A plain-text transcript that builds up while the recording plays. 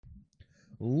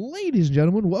Ladies and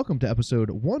gentlemen, welcome to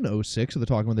episode 106 of the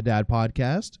Talking with the Dad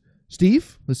podcast.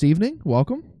 Steve, this evening,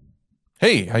 welcome.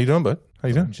 Hey, how you doing, bud? How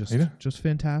you doing? Just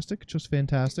fantastic.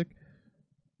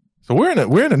 So we're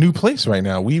in a new place right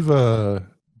now. We've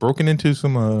broken into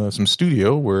some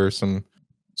studio where some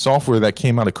software that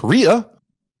came out of Korea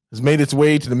has made its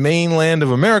way to the mainland of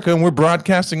America, and we're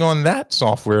broadcasting on that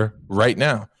software right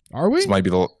now. Are we? This might be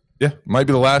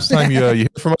the last time you hear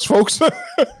from us, folks.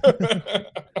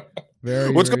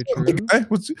 What's going on, guy?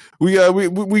 We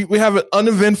have an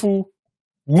uneventful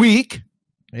week.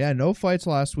 Yeah, no fights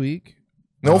last week.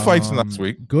 No fights last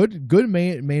week. Good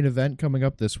main event coming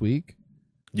up this week.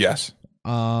 Yes.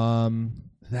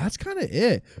 That's kind of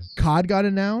it. COD got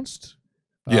announced.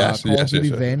 Yes. Call of Duty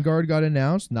Vanguard got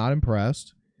announced. Not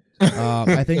impressed.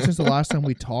 I think since the last time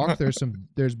we talked,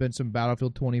 there's been some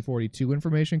Battlefield 2042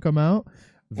 information come out.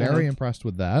 Very impressed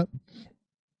with that.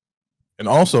 And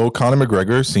also, Conor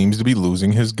McGregor seems to be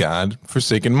losing his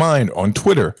God-forsaken mind on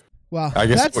Twitter. Well, I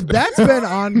guess that's been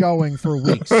ongoing for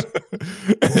weeks.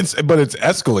 But it's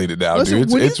escalated now, Listen,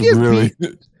 dude. It's really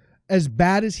as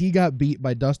bad as he got beat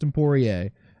by Dustin Poirier,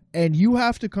 and you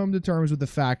have to come to terms with the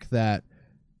fact that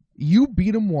you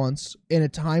beat him once in a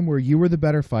time where you were the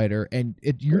better fighter, and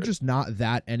you're just not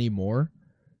that anymore.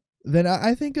 Then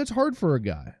I think that's hard for a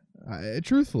guy.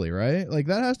 Truthfully, right? Like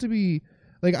that has to be.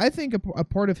 Like, I think a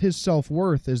part of his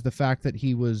self-worth is the fact that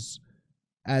he was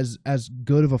as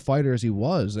good of a fighter as he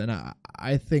was. And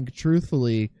I think,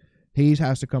 truthfully, he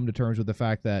has to come to terms with the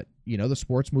fact that, you know, the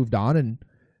sport's moved on and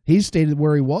he's stayed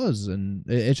where he was, and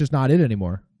it's just not it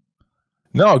anymore.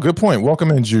 No, good point. Welcome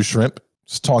in, Jew Shrimp.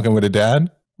 Just talking with a dad.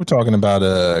 We're talking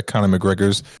about Conor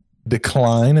McGregor's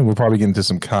decline, and we'll probably get into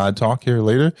some COD talk here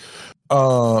later.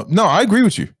 No, I agree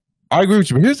with you. But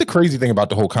here's the crazy thing about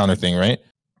the whole Conor thing, right?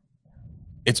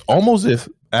 It's almost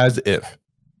as if,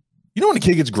 you know, when a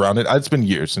kid gets grounded, it's been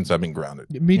years since I've been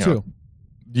grounded. Me too.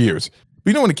 Years. But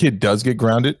you know when a kid does get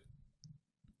grounded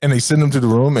and they send him to the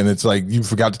room and it's like you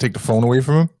forgot to take the phone away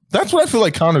from him? That's what I feel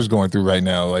like Conor's going through right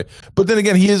now. Like, but then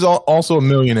again, he is also a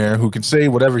millionaire who can say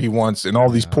whatever he wants, and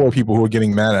all these poor people who are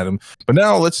getting mad at him. But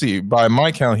now, let's see. By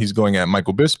my count, he's going at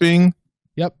Michael Bisping.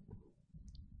 Yep.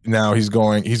 Now he's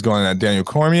going at Daniel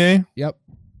Cormier. Yep.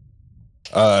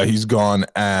 He's gone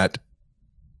at.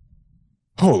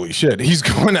 Holy shit! He's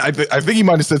going. I think he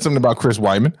might have said something about Chris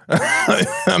Weidman.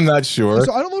 I'm not sure.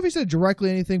 So I don't know if he said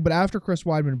directly anything, but after Chris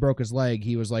Weidman broke his leg,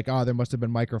 he was like, "Oh, there must have been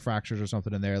microfractures or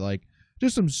something in there." Like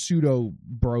just some pseudo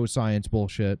bro science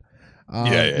bullshit.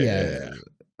 Yeah.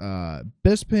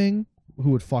 Bisping, who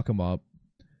would fuck him up?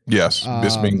 Yes,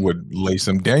 Bisping would lace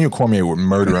him. Daniel Cormier would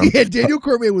murder him. Yeah, Daniel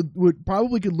Cormier would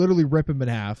probably could literally rip him in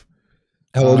half.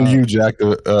 Hello to you, Jack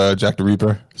the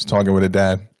Reaper. Just talking with a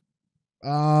dad.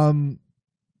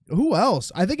 Who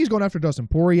else? I think he's going after Dustin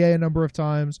Poirier a number of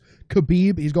times.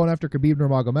 Khabib, he's going after Khabib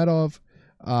Nurmagomedov.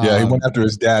 He went after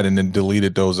his dad and then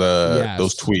deleted those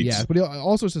tweets. Yeah, but he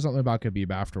also said something about Khabib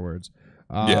afterwards.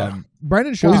 Brendan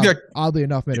Schaub, oddly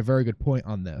enough, made a very good point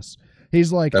on this.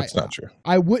 He's like, that's not true.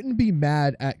 I wouldn't be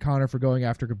mad at Conor for going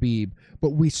after Khabib, but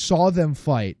we saw them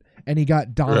fight and he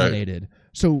got dominated. Right.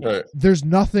 So there's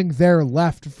nothing there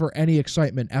left for any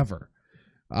excitement ever.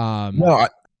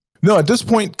 No, at this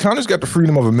point, Conor's got the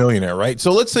freedom of a millionaire, right?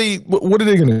 So let's say, what are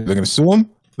they going to do? They're going to sue him?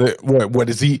 What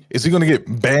is he going to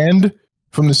get banned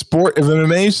from the sport of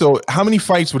MMA? So how many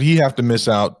fights would he have to miss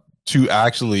out to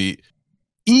actually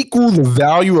equal the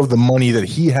value of the money that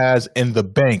he has in the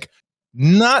bank,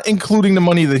 not including the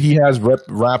money that he has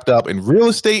wrapped up in real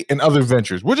estate and other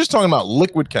ventures? We're just talking about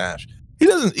liquid cash. He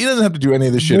doesn't have to do any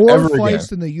of this shit ever again. More fights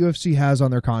than the UFC has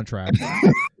on their contract.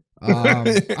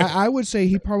 I would say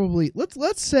he probably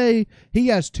let's say he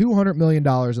has $200 million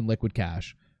in liquid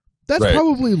cash. That's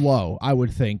probably low, I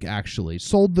would think. Actually,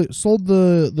 sold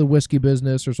the whiskey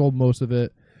business or sold most of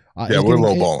it. We're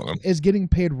lowballing him. Is getting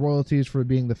paid royalties for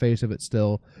being the face of it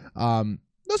still.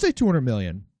 Let's say $200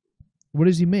 million. What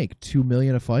does he make? $2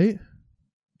 million a fight?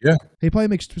 Yeah, he probably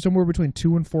makes somewhere between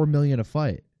 $2 and $4 million a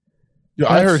fight.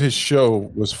 Yeah, I heard his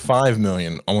show was $5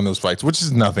 million on one of those fights, which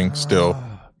is nothing still.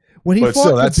 When he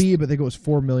fought Khabib, I think it was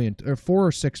 $4 million or $4 or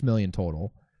 $6 million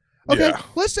total. Okay,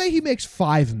 let's say he makes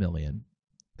 $5 million.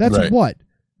 That's what,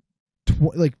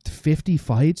 like 50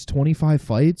 fights, 25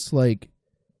 fights, like.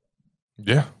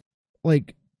 Yeah.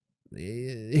 Like,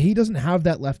 he doesn't have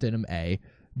that left in him. A,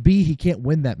 B, he can't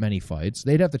win that many fights.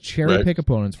 They'd have to cherry pick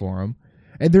opponents for him,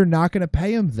 and they're not going to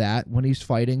pay him that when he's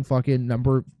fighting fucking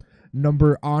number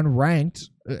unranked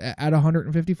at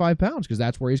 155 pounds because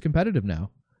that's where he's competitive now.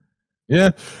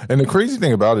 Yeah, and the crazy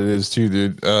thing about it is too,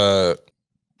 dude,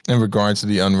 in regards to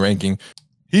the unranking,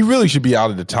 He really should be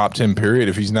out of the top 10 period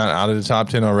if he's not out of the top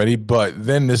 10 already. But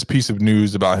then this piece of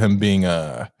news about him being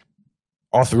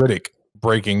arthritic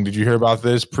breaking. Did you hear about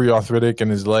this? Pre-arthritic in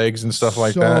his legs and stuff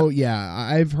like that? So yeah,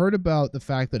 I've heard about the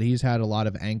fact that he's had a lot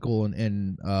of ankle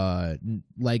and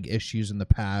leg issues in the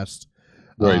past.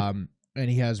 Right. And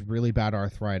he has really bad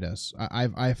arthritis.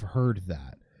 I've heard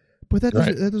that. But that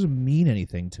Right. doesn't mean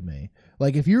anything to me.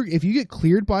 Like if you get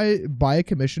cleared by a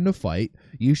commission to fight,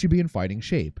 you should be in fighting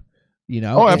shape. You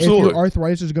know, Oh, absolutely. If your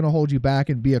arthritis is going to hold you back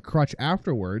and be a crutch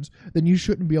afterwards, then you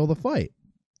shouldn't be able to fight.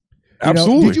 You know,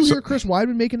 Absolutely. did you hear Chris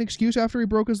Weidman make an excuse after he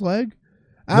broke his leg?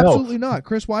 Absolutely not.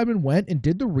 Chris Weidman went and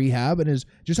did the rehab and is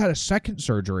just had a second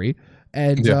surgery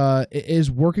and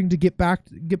is working to get back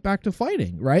to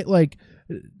fighting. Right? Like,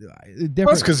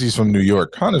 That's because he's from New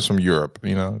York. Connor's from Europe.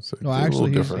 You know, it's no, a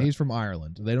actually, little he's from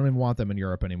Ireland. They don't even want them in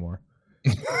Europe anymore.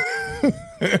 You're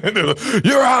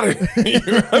out of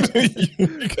here.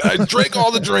 You guys drink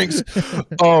all the drinks.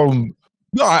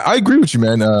 No, I agree with you,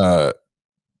 man.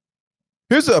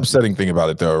 Here's the upsetting thing about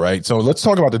it, though, right? So let's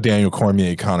talk about the Daniel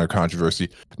Cormier Conor controversy.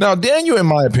 Now, Daniel, in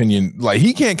my opinion, like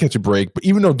he can't catch a break, but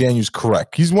even though Daniel's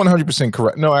correct, he's 100%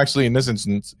 correct. No, actually, in this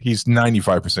instance, he's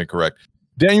 95% correct.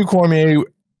 Daniel Cormier,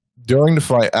 during the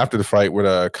fight, after the fight with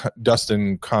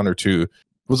Dustin Conor 2,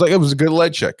 was like, it was a good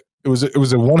leg check. It was a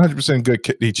 100% good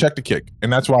kick. He checked the kick,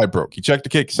 and that's why it broke. He checked the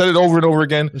kick, said it over and over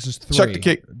again. This is 3. Check the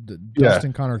kick.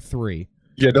 Dustin Conor 3.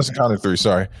 Yeah, Dustin Conor 3.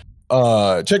 Sorry.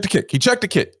 Check the kick. He checked the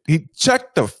kick. He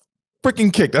checked the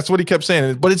freaking kick. That's what he kept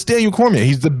saying. But it's Daniel Cormier.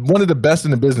 He's one of the best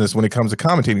in the business when it comes to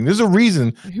commentating. There's a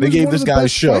reason they gave this guy a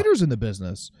show. Fighters in the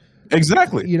business.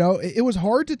 Exactly. You know, it was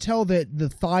hard to tell that the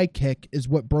thigh kick is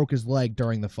what broke his leg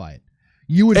during the fight.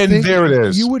 You would think, there it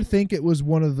is. You would think it was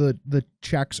one of the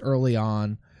checks early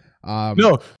on.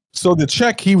 No. So the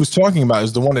check he was talking about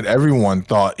is the one that everyone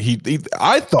thought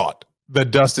I thought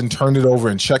that Dustin turned it over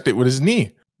and checked it with his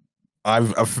knee.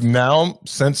 I've now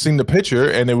since seen the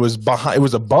picture, and it was behind. It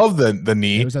was above the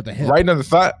knee. It was at the hip, right under the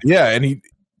thigh. Yeah, and it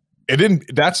didn't.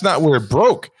 That's not where it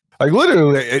broke. Like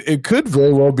literally, it could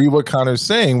very well be what Conor's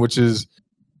saying, which is,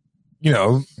 you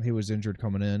know, he was injured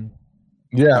coming in.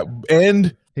 Yeah,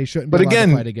 and he shouldn't. Be allowed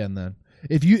to fight again. Then,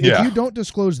 if you don't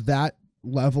disclose that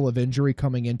level of injury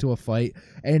coming into a fight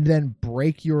and then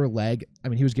break your leg, I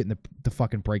mean, he was getting the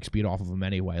fucking break speed off of him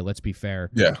anyway. Let's be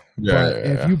fair. Yeah.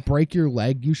 If you break your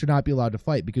leg, you should not be allowed to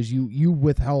fight because you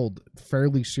withheld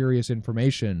fairly serious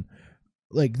information.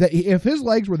 Like that, if his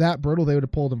legs were that brittle, they would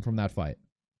have pulled him from that fight.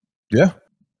 Yeah.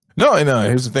 No, and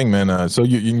here's the thing, man. So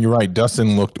you're right.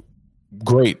 Dustin looked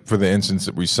great for the instance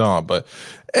that we saw, but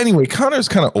anyway, Conor's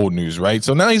kind of old news, right?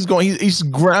 So now he's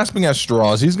grasping at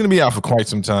straws. He's going to be out for quite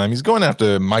some time. He's going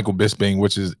after Michael Bisping,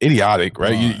 which is idiotic,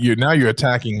 right? You're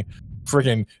attacking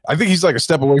freaking. I think he's like a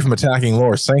step away from attacking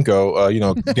Laura Sanko,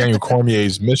 Daniel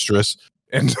Cormier's mistress,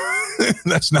 and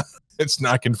it's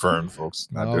not confirmed, folks.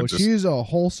 She's a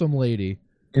wholesome lady.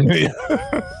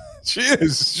 She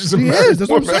is. She is.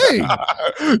 That's what I'm saying.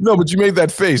 No, but you made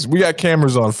that face. We got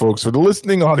cameras on, folks. For the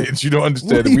listening audience, you don't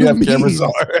understand it. We have cameras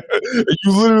on.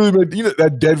 You literally made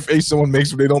that dead face someone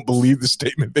makes when they don't believe the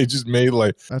statement they just made.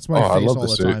 Like that's my face all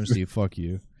the time, Steve. Fuck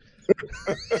you.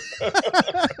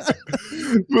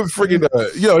 Freaking,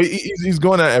 he's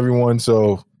going at everyone.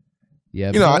 So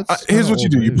yeah, here's what you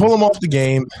do: you pull him off the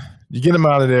game, you get him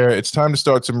out of there. It's time to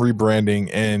start some rebranding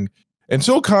and.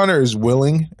 Until Conor is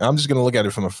willing, I'm just going to look at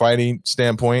it from a fighting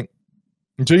standpoint,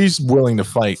 until he's willing to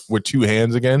fight with two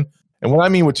hands again. And what I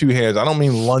mean with two hands, I don't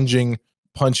mean lunging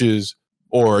punches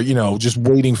or, just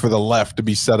waiting for the left to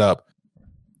be set up.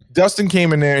 Dustin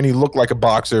came in there and he looked like a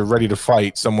boxer ready to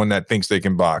fight someone that thinks they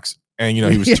can box. And,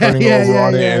 he was turning over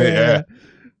on it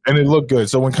and it looked good.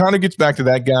 So when Conor gets back to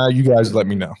that guy, you guys let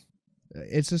me know.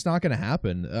 It's just not going to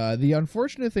happen. The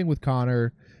unfortunate thing with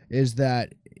Conor is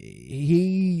that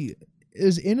he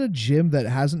is in a gym that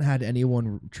hasn't had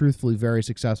anyone truthfully very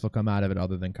successful come out of it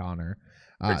other than Conor.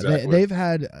 Exactly. They've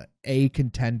had a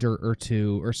contender or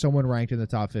two or someone ranked in the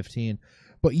top 15,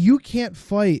 but you can't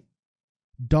fight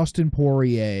Dustin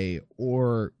Poirier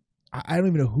or I don't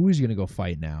even know who he's going to go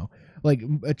fight now, like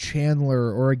a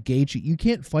Chandler or a Gaethje. You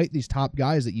can't fight these top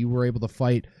guys that you were able to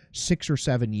fight 6 or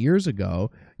 7 years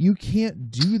ago. You can't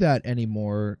do that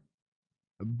anymore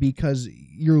because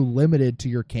you're limited to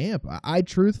your camp. I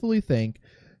truthfully think,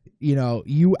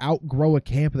 you outgrow a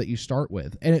camp that you start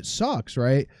with, and it sucks,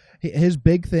 right? His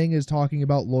big thing is talking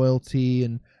about loyalty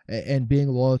and being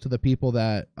loyal to the people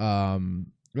that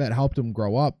helped him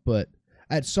grow up. But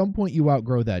at some point, you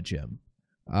outgrow that gym.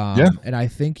 And I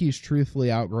think he's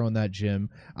truthfully outgrown that gym.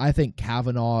 I think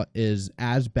Kavanaugh is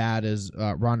as bad as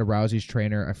Ronda Rousey's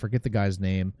trainer. I forget the guy's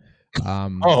name.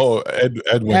 Edwin.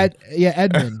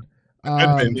 Edmund.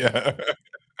 Edmund, yeah.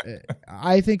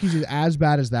 I think he's as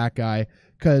bad as that guy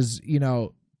because,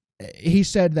 he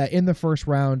said that in the first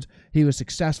round he was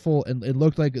successful and it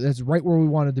looked like that's right where we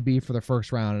wanted to be for the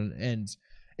first round. And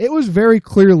it was very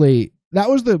clearly that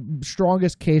was the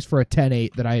strongest case for a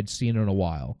 10-8 that I had seen in a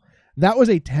while. That was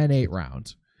a 10-8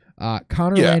 round.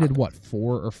 Conor landed 4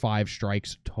 or 5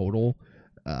 strikes total,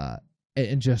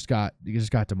 and just got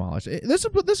demolished. This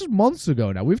is months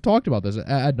ago now. We've talked about this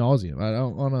ad nauseum. I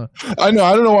don't want to. I know.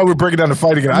 I don't know why we're breaking down the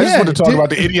fight again. I just want to talk about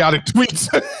the idiotic tweets.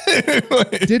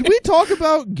 Did we talk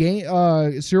about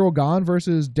Cyril Gane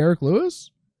versus Derek Lewis?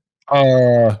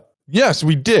 Yes,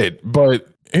 we did. But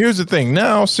here's the thing.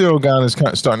 Now Cyril Gane is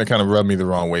starting to kind of rub me the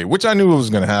wrong way, which I knew was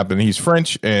going to happen. He's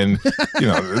French, and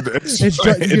you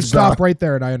can stop right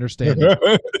there, and I understand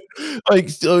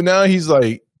it. So now he's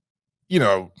like,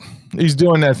 he's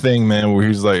doing that thing, man, where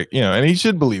he's like, and he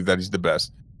should believe that he's the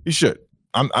best. He should.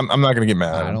 I'm not gonna get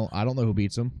mad at him. I don't know who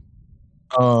beats him.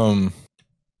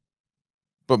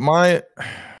 But my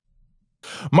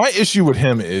issue with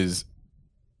him is,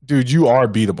 dude, you are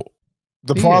beatable.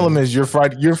 The problem is you're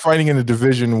fighting in a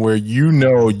division where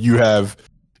you have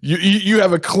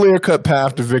a clear-cut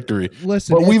path to victory.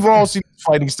 Listen, but we've all seen this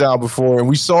fighting style before, and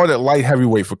we saw it at light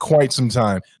heavyweight for quite some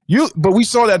time. But we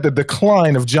saw that the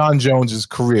decline of John Jones's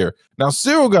career. Now,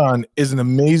 Cyril Gane is an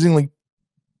amazingly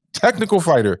technical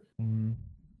fighter. Mm-hmm.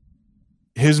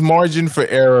 His margin for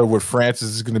error with Francis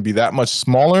is going to be that much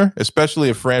smaller, especially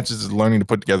if Francis is learning to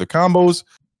put together combos.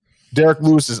 Derek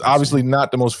Lewis is obviously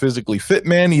not the most physically fit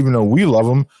man, even though we love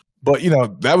him. But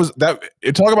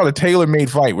talk about a tailor-made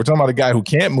fight. We're talking about a guy who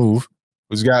can't move,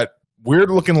 who's got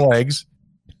weird-looking legs.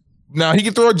 Now he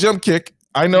can throw a jump kick.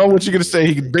 I know what you're gonna say.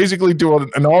 He can basically do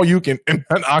an all-you-can in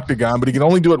an octagon, but he can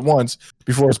only do it once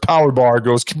before his power bar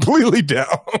goes completely down.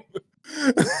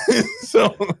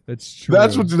 So that's true.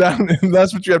 That's what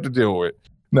you have to deal with.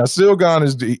 Now Cyril Gane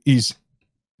he's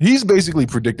basically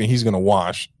predicting he's gonna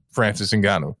wash Francis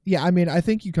Ngannou. Yeah, I mean, I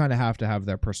think you kind of have to have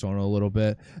their persona a little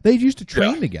bit. They used to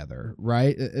train together,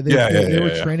 right? They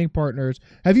were training partners.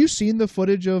 Have you seen the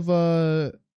footage of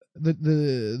the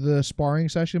sparring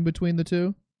session between the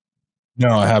two?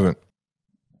 No, I haven't.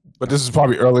 But this is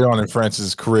probably early on in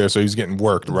Francis' career, so he's getting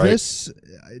worked, right?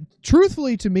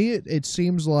 Truthfully, to me, it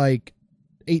seems like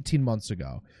 18 months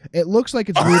ago. It looks like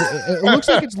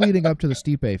it's leading up to the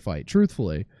Stipe fight.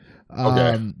 Truthfully,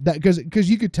 okay. Because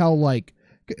you could tell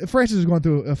Francis is going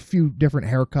through a few different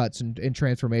haircuts and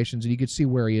transformations, and you could see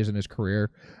where he is in his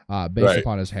career based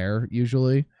upon his hair,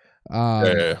 usually.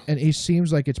 And he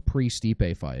seems like it's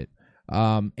pre-Stipe fight.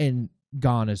 And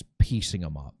Gane is piecing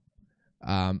him up.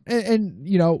 And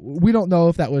we don't know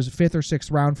if that was 5th or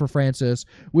 6th round for Francis.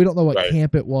 We don't know what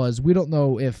camp it was. We don't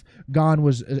know if Gane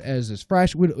was as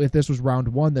fresh. If this was round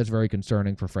 1, that's very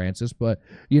concerning for Francis. But,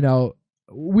 we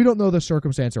don't know the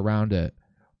circumstance around it.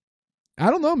 I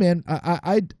don't know, man.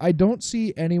 I don't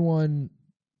see anyone.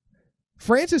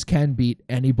 Francis can beat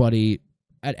anybody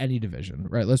at any division,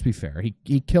 right? Let's be fair.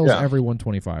 He kills every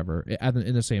 125er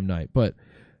in the same night. But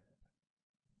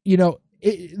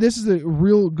this is a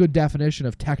real good definition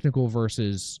of technical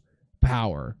versus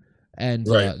power, and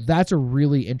that's a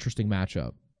really interesting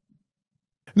matchup.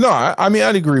 No, I mean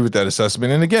I'd agree with that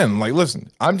assessment. And again, listen,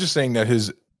 I'm just saying that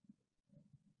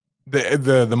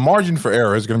the margin for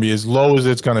error is going to be as low as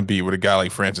it's going to be with a guy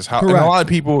like Francis. And a lot of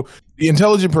people, the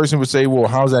intelligent person would say, well,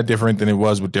 how's that different than it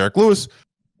was with Derek Lewis?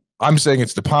 I'm saying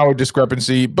it's the power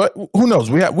discrepancy, but who knows?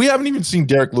 We haven't even seen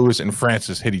Derek Lewis and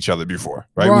Francis hit each other before,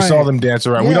 right? We saw them dance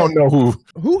around. Yeah. We don't know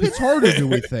who hits harder. Do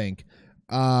we think?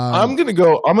 I'm gonna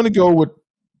go with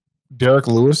Derek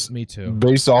Lewis. Me too.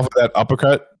 Based off of that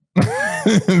uppercut,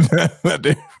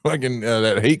 that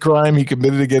hate crime he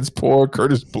committed against poor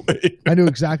Curtis Blade. I knew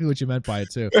exactly what you meant by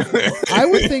it too. I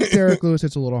would think Derek Lewis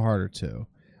hits a little harder too.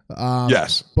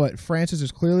 Yes, but Francis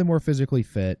is clearly more physically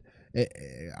fit.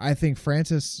 I think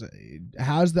Francis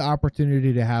has the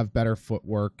opportunity to have better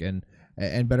footwork and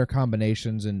better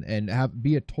combinations and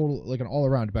be a total an all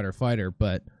around better fighter.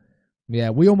 But yeah,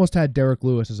 we almost had Derek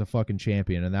Lewis as a fucking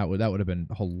champion, and that would have been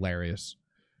hilarious.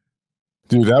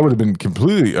 Dude, that would have been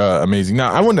completely amazing.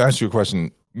 Now, I wanted to ask you a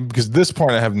question because this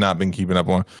part I have not been keeping up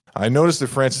on. I noticed that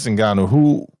Francis Ngannou,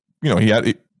 who he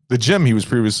had the gym he was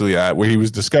previously at, where he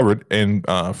was discovered in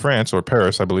France or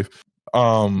Paris, I believe.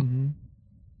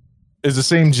 Is the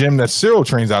same gym that Cyril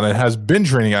trains out and has been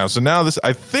training out. So now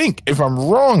I think, if I'm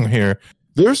wrong here,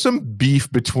 there's some beef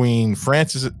between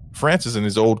Francis and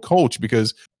his old coach,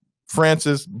 because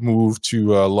Francis moved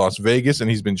to Las Vegas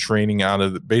and he's been training out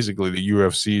of basically the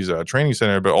UFC's training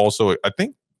center, but also I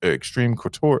think Extreme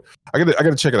Couture. I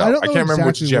gotta check it out. I can't remember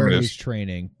which gym it is. He's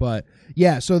training, but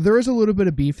yeah. So there is a little bit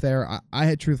of beef there. I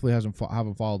had truthfully haven't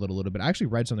followed it a little bit. I actually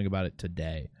read something about it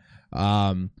today.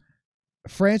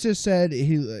 Francis said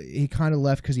he kind of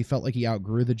left because he felt like he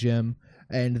outgrew the gym,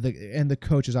 and the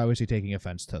coach is obviously taking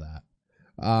offense to that.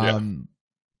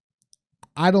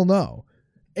 I don't know.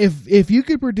 If you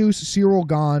could produce Cyril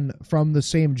Gahn from the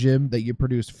same gym that you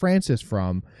produced Francis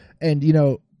from, and you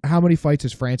know how many fights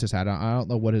has Francis had? I don't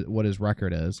know what his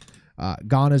record is.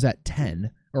 Gahn is at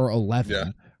 10 or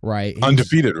 11, right? He's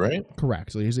undefeated, right?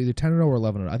 Correct. So he's either 10-0 or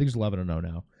 11-0. I think he's 11-0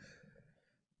 now.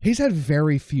 He's had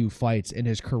very few fights in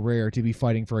his career to be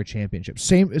fighting for a championship.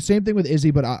 Same thing with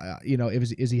Izzy, but you know,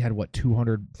 Izzy had what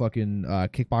 200 fucking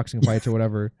kickboxing fights or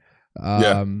whatever.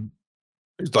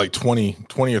 It's like 20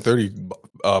 or 30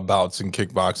 bouts in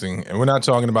kickboxing, and we're not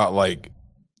talking about like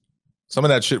some of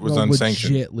that shit was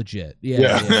unsanctioned. Legit.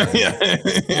 Yeah.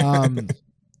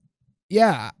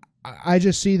 I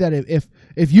just see that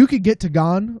if you could get to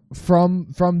Gahn from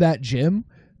that gym,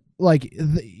 like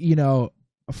you know,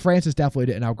 Francis definitely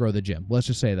didn't outgrow the gym. Let's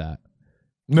just say that.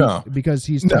 No, because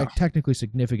he's technically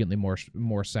significantly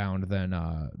more sound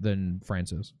than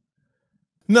Francis.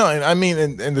 No, and I mean,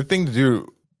 and the thing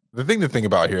to think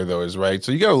about here though is right.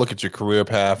 So you got to look at your career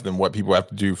path and what people have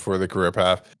to do for the career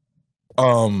path.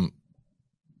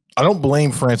 I don't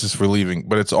blame Francis for leaving,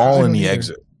 but it's all in the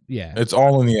exit. Yeah, it's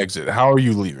all in the exit. How are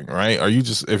you leaving? Right? Are you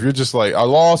just if you're just like I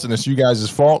lost and it's you guys'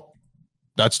 fault?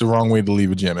 That's the wrong way to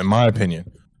leave a gym, in my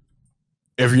opinion.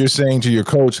 If you're saying to your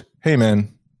coach, "Hey,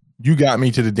 man, you got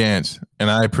me to the dance,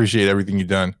 and I appreciate everything you've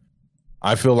done.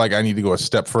 I feel like I need to go a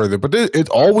step further." But it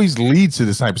always leads to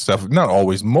this type of stuff. Not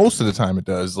always. Most of the time it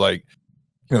does. Like,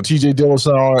 you know, TJ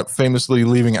Dillashaw famously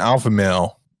leaving Alpha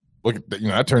Male. Look at that, you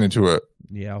know, that turned into a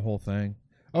whole thing.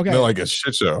 Okay. Like a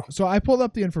shit show. So I pulled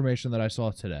up the information that I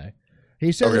saw today.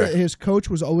 He said that his coach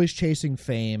was always chasing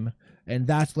fame, and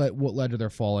that's what led to their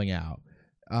falling out.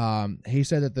 He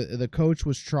said that the coach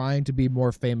was trying to be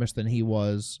more famous than he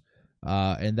was,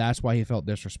 and that's why he felt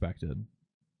disrespected.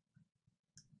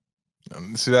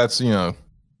 See, that's, you know,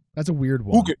 that's a weird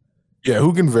one.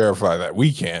 Who can verify that?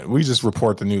 We can't. We just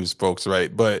report the news, folks,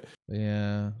 right? But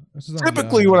yeah,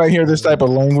 typically when I hear this type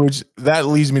of language, that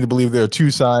leads me to believe there are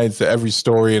two sides to every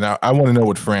story, and I want to know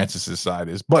what Francis's side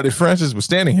is. But if Francis was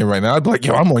standing here right now, I'd be like,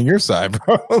 yo, I'm on your side,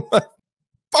 bro.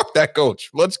 Fuck that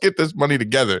coach. Let's get this money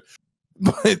together.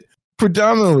 But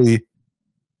predominantly,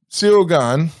 Cyril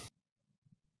Gahn.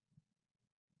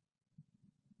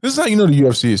 This is how you know the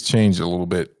UFC has changed a little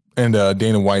bit, and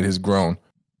Dana White has grown.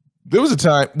 There was a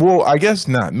time, well, I guess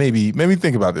not. Maybe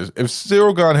think about this. If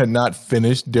Cyril Gahn had not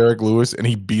finished Derek Lewis and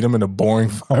he beat him in a boring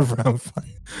 5-round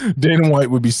fight, Dana White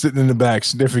would be sitting in the back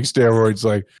sniffing steroids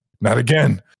like, not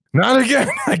again.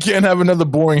 I can't have another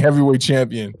boring heavyweight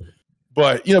champion.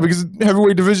 But, you know, because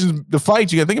heavyweight divisions, the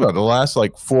fights, you got to think about it, the last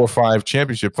like 4 or 5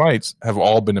 championship fights have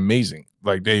all been amazing.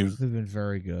 Like they've been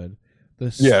very good. The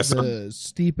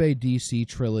Stipe DC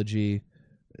trilogy.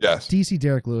 Yes. DC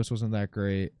Derek Lewis wasn't that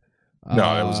great. No,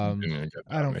 it was.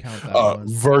 I don't count that one.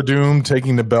 Verdum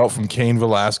taking the belt from Cain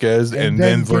Velasquez, and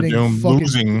then Verdum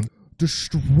losing,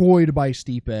 destroyed by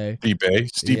Stipe.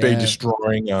 Stipe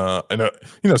destroying, and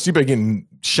you know, Stipe getting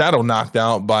shadow knocked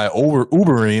out by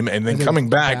Uberim, and then coming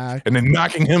back and then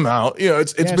knocking him out. You know,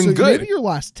 it's been good. Maybe your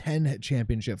last 10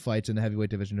 championship fights in the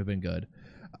heavyweight division have been good.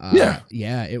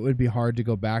 Yeah, it would be hard to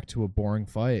go back to a boring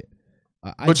fight.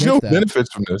 But you know who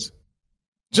benefits from this?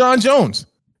 John Jones.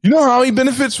 You know how he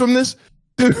benefits from this?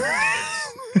 Dude.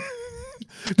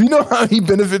 Do you know how he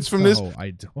benefits from this? No, I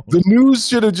don't. The news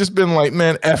should have just been like,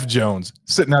 man, F Jones,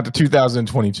 sitting out to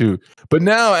 2022. But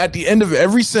now, at the end of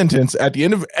every sentence, at the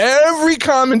end of every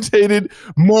commentated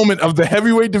moment of the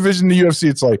heavyweight division in the UFC,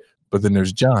 it's like, but then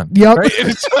there's John. Yep. Right?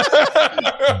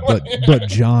 but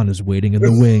John is waiting in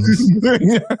the wings.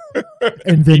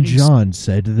 And then John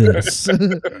said this.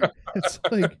 It's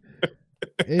like...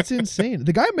 It's insane.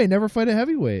 The guy may never fight a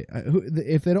heavyweight.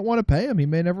 If they don't want to pay him, he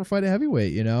may never fight a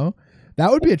heavyweight, you know? That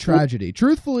would be a tragedy.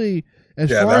 Truthfully, as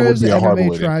far as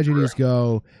MMA tragedies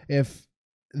go, if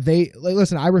they...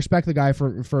 listen, I respect the guy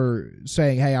for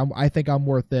saying, hey, I think I'm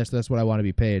worth this. That's what I want to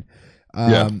be paid.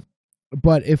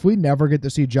 But if we never get to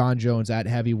see John Jones at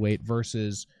heavyweight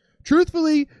versus...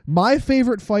 Truthfully, my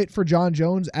favorite fight for John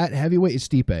Jones at heavyweight is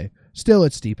Stipe. Still,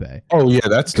 it's Stipe. Oh, yeah,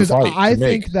 that's the fight. Because I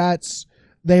think that's...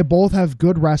 They both have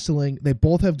good wrestling. They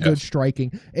both have good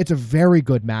striking. It's a very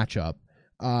good matchup.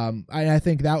 I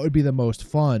think that would be the most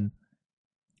fun.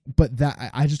 But that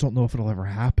I just don't know if it'll ever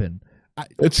happen.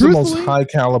 It's the most high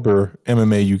caliber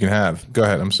MMA you can have. Go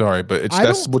ahead. I'm sorry, but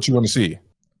that's what you want to see.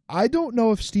 I don't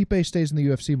know if Stipe stays in the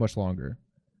UFC much longer.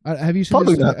 Have you seen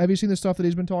Probably this, not. have you seen the stuff that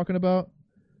he's been talking about?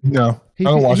 No, He-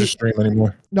 I don't watch he- the stream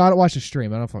anymore. No, I don't watch the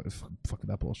stream. I don't fuck with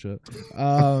that bullshit.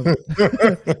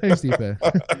 Hey, Stipe.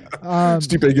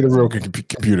 Stipe, get a real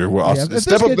computer. Well, I'll Yeah, if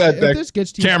step up if that this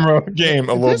gets to you, camera game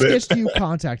a if little this bit. gets to you,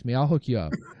 contact me. I'll hook you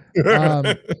up.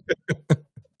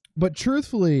 But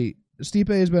truthfully, Stipe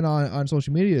has been on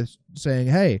social media saying,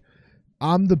 "Hey,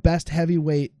 I'm the best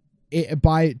heavyweight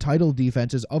by title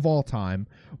defenses of all time.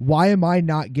 Why am I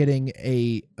not getting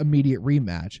a immediate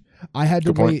rematch? I had to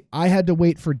Good point. wait. I had to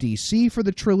wait for DC for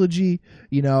the trilogy.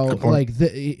 You know, Good point.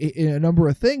 like in a number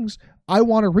of things. I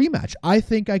want a rematch. I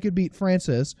think I could beat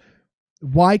Francis.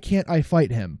 Why can't I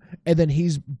fight him?" And then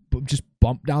he's just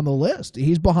bumped down the list.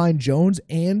 He's behind Jones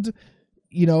and,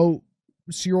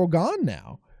 Cyril Gane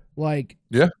now. Like,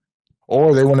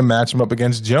 Or they want to match him up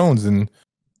against Jones, and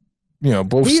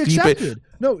both he Stipe. accepted.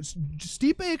 No,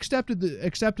 Stipe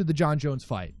accepted the John Jones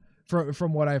fight.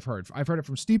 From what I've heard it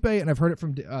from Stipe and I've heard it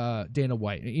from Dana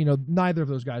White. Neither of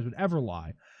those guys would ever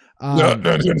lie. No.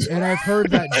 And I've heard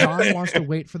that John wants to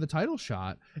wait for the title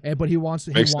shot, but he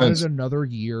wanted sense. another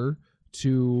year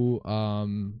to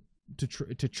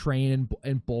train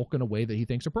and bulk in a way that he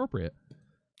thinks appropriate.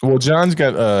 Well, John's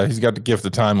got he's got the gift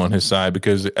of time on his side,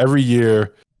 because every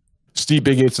year Stipe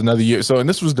gets another year. So, and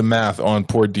this was the math on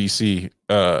poor DC.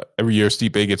 Every year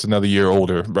Stipe gets another year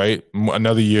older, right?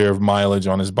 Another year of mileage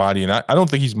on his body. And I don't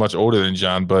think he's much older than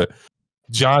John, but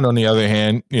John, on the other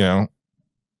hand,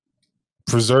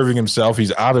 preserving himself.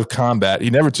 He's out of combat. He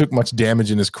never took much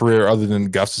damage in his career other than the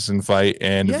Gustafsson fight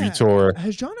and Vitor.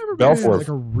 Has John ever been in Belfort.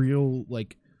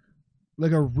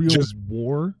 like a real Just-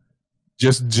 war?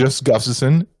 Just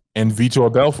Gustafsson and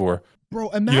Vitor Belfort. Bro,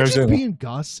 what I'm imagine saying? being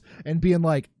Gus and being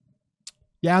like,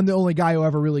 yeah, I'm the only guy who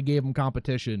ever really gave him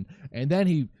competition. And then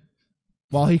he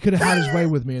could have had his way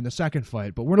with me in the second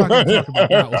fight, but we're not going to talk about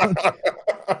that one.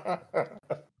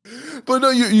 But no,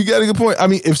 you got a good point. I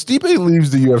mean, if Stipe leaves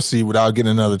the UFC without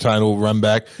getting another title run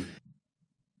back,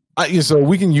 so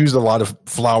we can use a lot of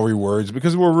flowery words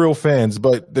because we're real fans,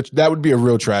 but that would be a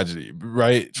real tragedy,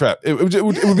 right? It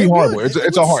would be horrible.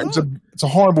 It's a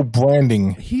horrible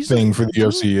branding thing for the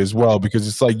UFC as well, because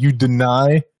it's like you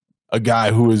deny a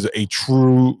guy who is a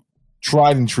true,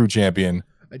 tried and true champion.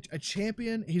 A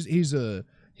champion. He's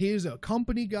a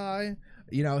company guy.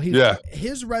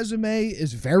 His resume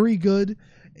is very good.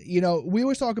 We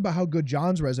always talk about how good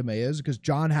John's resume is because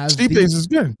John has Stipe's is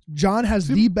good. John has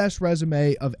the best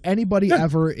resume of anybody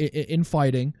ever in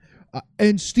fighting,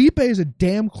 and Stipe is a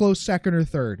damn close second or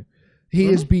third. He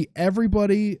has beat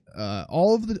everybody.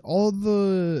 All of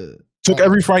the took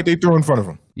every fight they threw in front of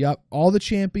him. Yep, all the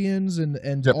champions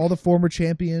and all the former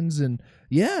champions, and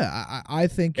I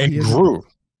think and grew.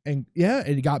 And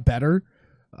he got better.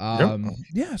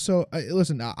 So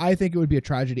listen, I think it would be a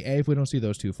tragedy, A, if we don't see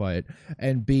those two fight,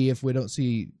 and B, if we don't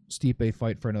see Stipe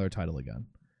fight for another title again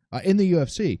in the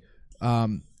UFC.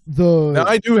 Now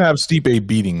I do have Stipe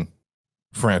beating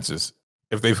Francis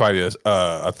if they fight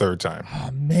a third time.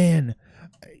 Oh man,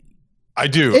 I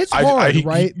do. It's hard,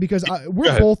 right? Because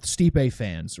we're both Stipe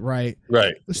fans, right?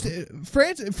 Right.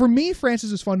 For me,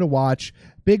 Francis is fun to watch.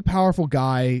 Big, powerful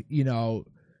guy.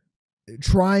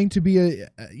 Trying to be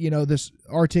this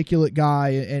articulate guy,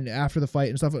 and after the fight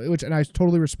and stuff, and I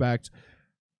totally respect.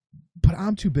 But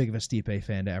I'm too big of a Stipe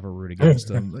fan to ever root against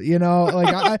him.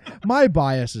 My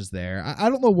bias is there. I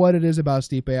don't know what it is about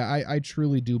Stipe. I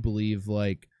truly do believe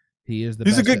he is the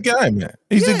best. He's a good guy, man.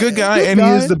 He's a good guy, and he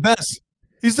is the best.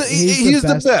 He's the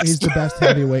best. He's the best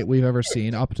heavyweight we've ever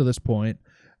seen up to this point.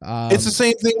 It's the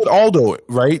same thing with Aldo,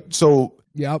 right? So,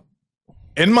 yep.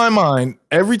 In my mind,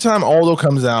 every time Aldo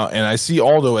comes out, and I see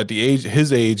Aldo at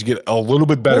his age get a little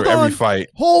bit better every fight.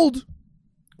 Aldo's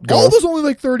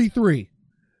only 33.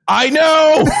 I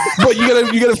know, but you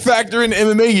gotta factor in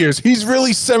MMA years. He's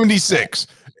really 76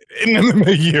 in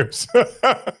MMA years.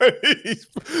 He's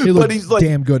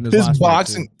damn good in his last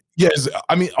boxing. Yes,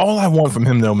 I mean, all I want from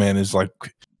him though, man, is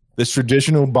this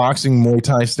traditional boxing Muay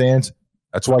Thai stance.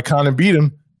 That's why Conor beat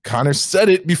him. Conor said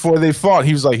it before they fought.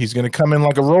 He was like, he's going to come in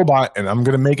like a robot, and I'm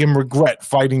going to make him regret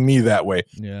fighting me that way.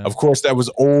 Yeah. Of course, that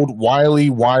was old, wily,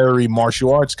 wiry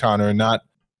martial arts Conor, not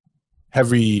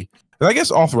heavy. And I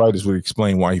guess arthritis would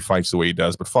explain why he fights the way he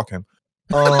does, but fuck him.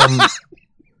 No,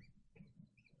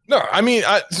 I mean,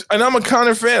 I'm a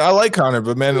Conor fan. I like Conor,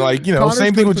 but man, Conor's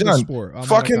same thing with John.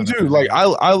 Fuck him too.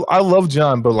 I love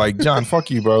John, but John,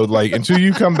 fuck you, bro. Until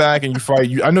you come back and you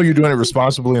fight, I know you're doing it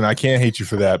responsibly, and I can't hate you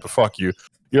for that. But fuck you.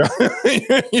 Yeah,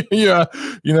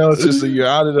 it's just you're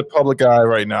out of the public eye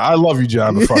right now. I love you,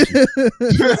 John, but fuck you.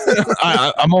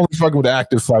 I'm only fucking with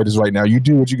active fighters right now. You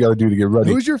do what you got to do to get ready.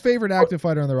 Who's your favorite active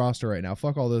fighter on the roster right now?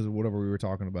 Fuck all those, whatever we were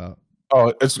talking about.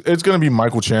 Oh, it's gonna be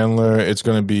Michael Chandler. It's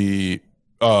gonna be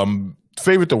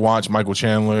favorite to watch, Michael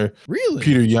Chandler, Really?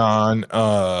 Peter Yan,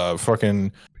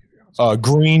 fucking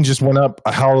Green just went up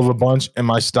a hell of a bunch in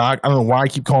my stock. I don't know why I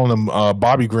keep calling him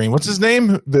Bobby Green. What's his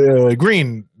name? The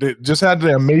Green that just had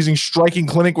the amazing striking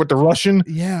clinic with the Russian.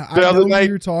 Yeah, the I other know night. who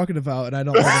you're talking about, and I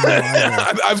don't even know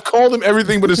either. I've called him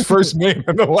everything but his first name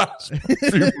in the last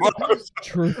few months.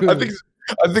 True. I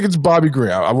think it's Bobby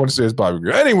Green. I want to say it's Bobby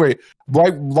Green. Anyway,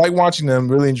 like watching them,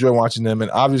 really enjoy watching them,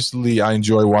 and obviously I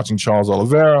enjoy watching Charles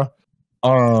Oliveira.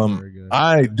 Very good.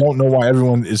 I don't know why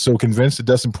everyone is so convinced that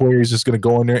Dustin Poirier is just going to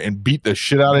go in there and beat the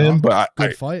shit out of him, but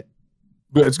Good fight.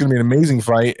 but it's going to be an amazing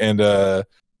fight. And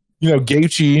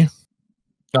Gaethje,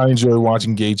 I enjoy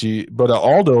watching Gaethje, but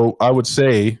Aldo, I would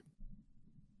say,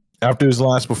 after his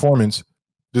last performance,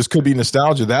 this could be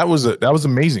nostalgia. That was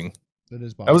amazing. That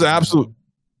is. That was absolute.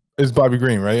 It's Bobby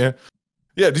Green, right? Yeah.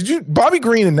 Yeah. Did you Bobby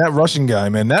Green and that Russian guy,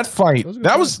 man? That fight,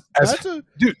 that was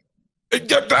dude.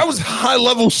 That was high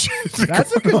level shit.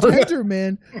 That's a contender,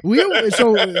 man.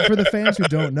 So for the fans who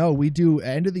don't know, we do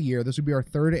end of the year. This would be our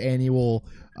third annual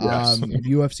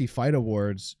UFC Fight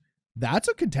Awards. That's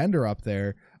a contender up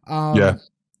there. Yeah.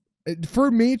 For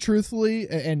me, truthfully,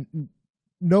 and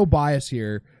no bias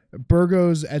here,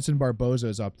 Burgos Edson Barboza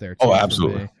is up there too. Oh,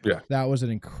 absolutely. Yeah. That was an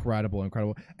incredible.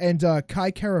 And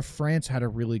Kai Kara France had a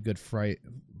really good fight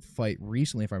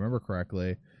recently, if I remember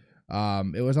correctly.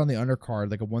 It was on the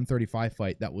undercard, like a 135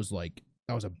 fight. That was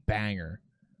a banger.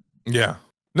 Yeah.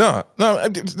 No.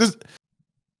 This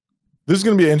is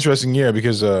going to be an interesting year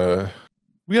because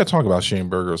we got to talk about Shane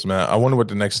Burgos, man. I wonder what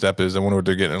the next step is. I wonder what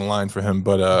they're getting in line for him.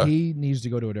 But he needs to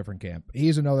go to a different camp.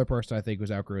 He's another person I think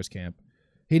who's outgrew his camp.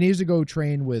 He needs to go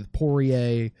train with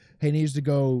Poirier. He needs to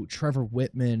go Trevor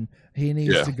Whitman. He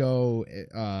needs to go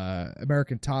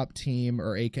American Top Team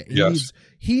or AK.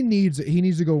 He needs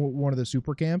to go one of the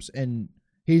super camps, and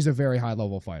he's a very high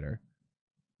level fighter.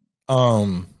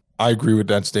 I agree with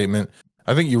that statement.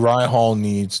 I think Uriah Hall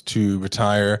needs to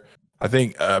retire. I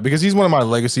think because he's one of my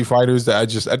legacy fighters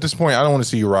that at this point I don't want to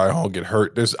see Uriah Hall get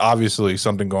hurt. There's obviously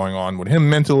something going on with him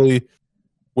mentally.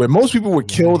 Where most people would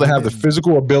kill to have the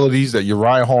physical abilities that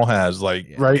Uriah Hall has, right?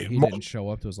 He didn't show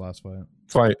up to his last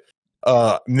fight.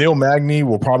 Neil Magny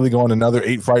will probably go on another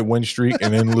 8-fight win streak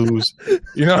and then lose.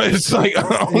 It's like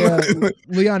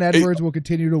Leon Edwards will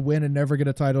continue to win and never get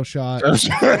a title shot.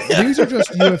 These are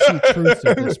just UFC truths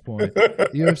at this point.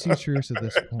 UFC truths at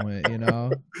this point,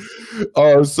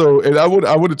 So, and I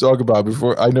would talk about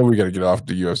before. I know we got to get off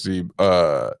the UFC.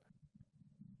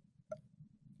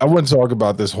 I wouldn't talk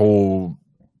about this whole.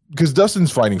 Because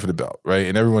Dustin's fighting for the belt, right?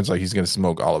 And everyone's like, he's going to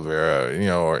smoke Oliveira,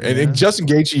 and Justin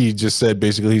Gaethje just said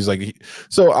basically, he's like,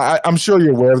 so I'm sure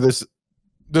you're aware of this.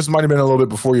 This might have been a little bit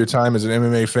before your time as an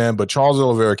MMA fan, but Charles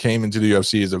Oliveira came into the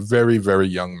UFC as a very, very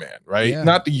young man, right? Yeah.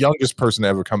 Not the youngest person to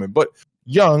ever come in, but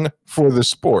young for the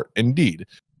sport, indeed.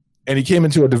 And he came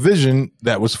into a division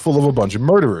that was full of a bunch of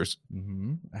murderers.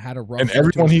 Mm-hmm. Had a rough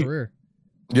career.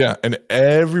 Yeah, and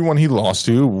everyone he lost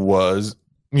to was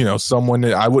someone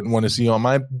that I wouldn't want to see on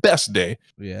my best day.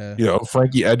 Yeah.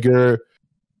 Frankie Edgar,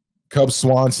 Cub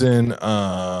Swanson,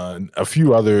 a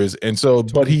few others. And so,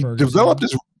 but he developed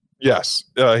this. Yes.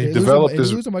 He developed this.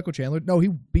 Did he lose to Michael Chandler? No, he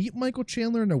beat Michael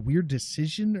Chandler in a weird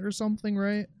decision or something,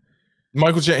 right?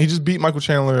 He just beat Michael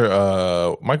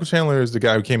Chandler. Michael Chandler is the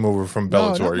guy who came over from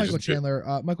Bellator. No, not Michael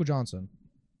Chandler. Michael Johnson.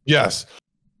 Yes.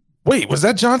 Wait, was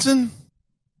that Johnson?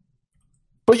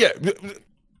 But yeah.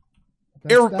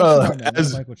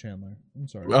 That's Michael Chandler. I'm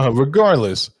sorry.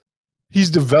 Regardless, he's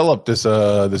developed this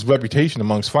reputation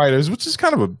amongst fighters, which is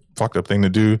kind of a fucked up thing to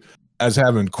do, as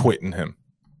having quit in him.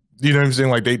 You know what I'm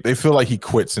saying? Like they feel like he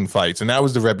quits in fights, and that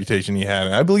was the reputation he had.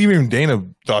 And I believe even Dana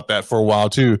thought that for a while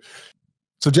too.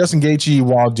 So Justin Gaethje,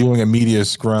 while doing a media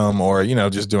scrum or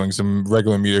just doing some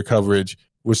regular media coverage,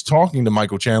 was talking to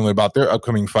Michael Chandler about their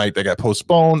upcoming fight that got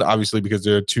postponed, obviously because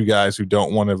there are two guys who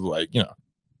don't want to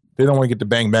they don't want to get the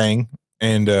bang bang.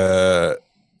 And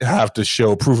have to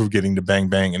show proof of getting the bang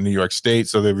bang in New York State,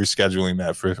 so they're rescheduling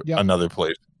that for another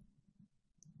place.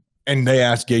 And they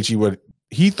asked Gaethje what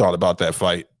he thought about that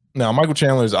fight. Now, Michael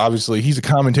Chandler is obviously he's a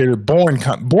commentator, born to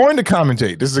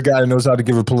commentate. This is a guy that knows how to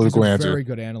give a political answer. Very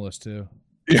good analyst too.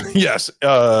 Yes,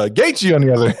 Gaethje on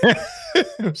the other hand,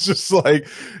 it's just like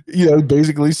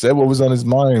basically said what was on his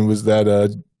mind was that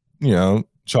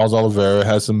Charles Oliveira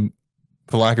has some,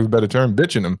 for lack of a better term,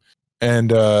 bitch in him.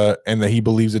 And that he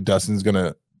believes that Dustin's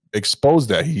gonna expose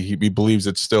that. He believes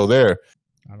it's still there.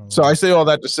 So I say all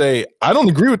that to say I don't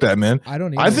agree with that, man. I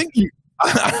don't either.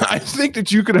 I think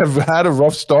that you could have had a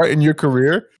rough start in your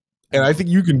career, and I think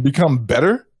you can become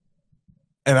better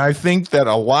And I think that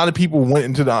a lot of people went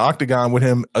into the octagon with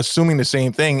him assuming the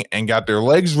same thing and got their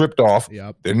legs ripped off,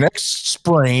 their necks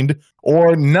sprained,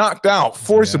 or knocked out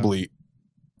forcibly. Yeah.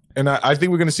 And I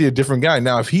think we're going to see a different guy.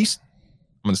 Now, I'm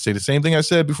going to say the same thing I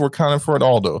said before Conor fought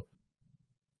Aldo.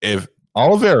 If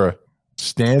Oliveira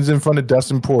stands in front of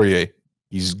Dustin Poirier,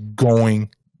 he's going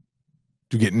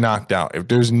to get knocked out. If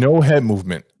there's no head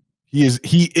movement, he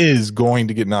is going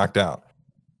to get knocked out.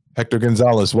 Hector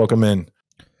Gonzalez, welcome in.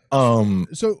 But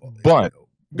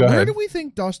go ahead. Where do we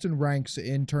think Dustin ranks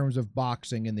in terms of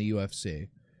boxing in the UFC?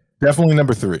 Definitely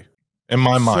number 3 in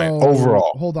my mind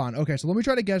overall. Hold on. Okay, so let me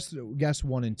try to guess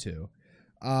 1 and 2.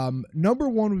 Number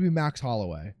 1 would be Max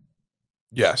Holloway.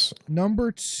 Yes.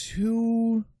 Number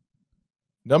 2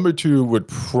 would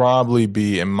probably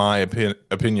be, in my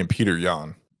opinion, Peter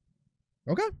Yan.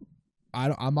 Okay.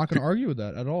 I'm not going to argue with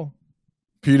that at all.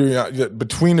 Peter Yan,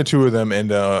 between the two of them,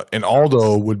 and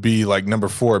Aldo would be like number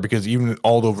 4, because even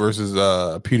Aldo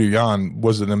versus Peter Yan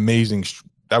was an amazing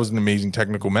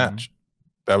technical match.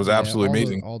 That was absolutely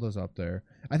amazing. Aldo's up there.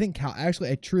 I think I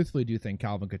truthfully do think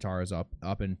Calvin Kattar is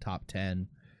up in top 10.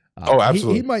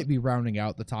 Absolutely. He might be rounding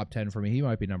out the top 10 for me. He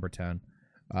might be number 10.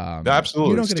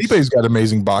 Absolutely. Stipe's got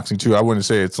amazing boxing too. I wouldn't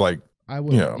say it's like,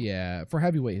 yeah, for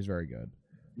heavyweight he's very good.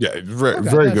 Yeah,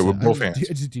 very good with both hands.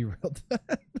 I just derailed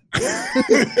that.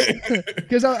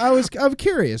 Because I'm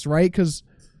curious, right? Because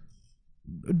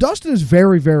Dustin is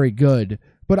very, very good,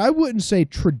 but I wouldn't say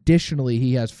traditionally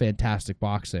he has fantastic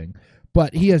boxing.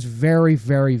 But he has very,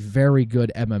 very, very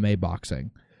good MMA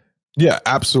boxing. Yeah,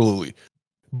 absolutely.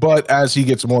 But as he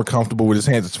gets more comfortable with his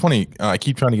hands, it's funny. I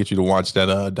keep trying to get you to watch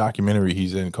that documentary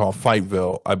he's in called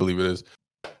Fightville, I believe it is.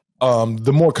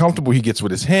 The more comfortable he gets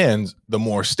with his hands, the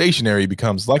more stationary he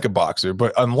becomes like a boxer.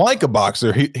 But unlike a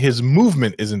boxer, his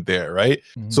movement isn't there, right?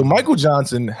 Mm-hmm. So Michael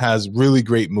Johnson has really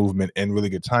great movement and really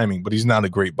good timing, but he's not a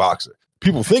great boxer.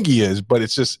 People think he is, but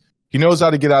it's just he knows how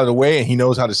to get out of the way and he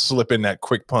knows how to slip in that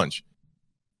quick punch.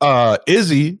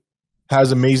 Izzy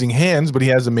has amazing hands, but he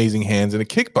has amazing hands in a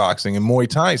kickboxing and Muay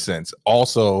Thai sense.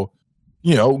 Also,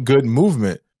 good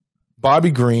movement.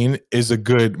 Bobby Green is a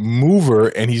good mover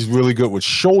and he's really good with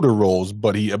shoulder rolls,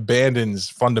 but he abandons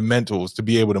fundamentals to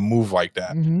be able to move like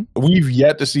that. Mm-hmm. We've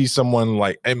yet to see someone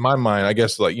like, in my mind, I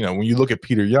guess, like, when you look at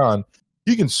Peter Yan,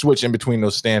 he can switch in between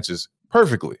those stances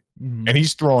perfectly. Mm-hmm. And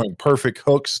he's throwing perfect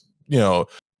hooks,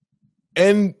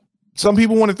 and some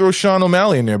people want to throw Sean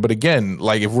O'Malley in there, but again,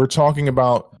 like if we're talking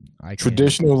about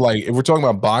traditional, like if we're talking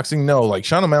about boxing, no, like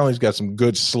Sean O'Malley's got some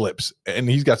good slips and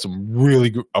he's got some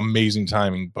really amazing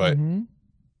timing. But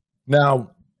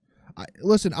now, I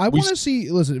want to see.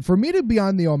 Listen, for me to be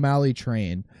on the O'Malley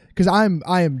train, because I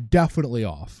am definitely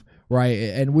off, right?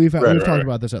 And we've talked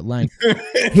about this at length.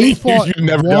 He fought. You've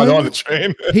never got on the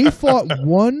train. He fought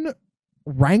one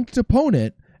ranked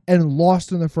opponent and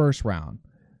lost in the first round.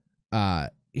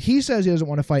 He says he doesn't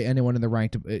want to fight anyone in the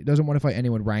ranked. Doesn't want to fight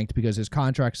anyone ranked because his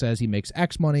contract says he makes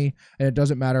X money, and it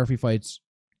doesn't matter if he fights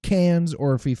cans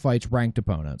or if he fights ranked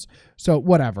opponents. So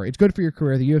whatever, it's good for your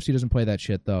career. The UFC doesn't play that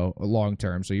shit though long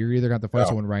term. So you're either going to have to fight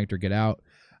someone ranked or get out.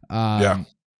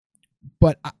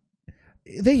 But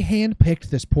they handpicked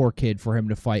this poor kid for him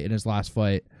to fight in his last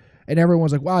fight, and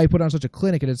everyone's like, "Wow, he put on such a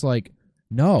clinic," and it's like,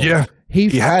 no, he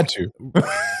had to.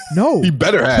 No, he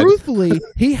better have. Truthfully,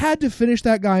 he had to finish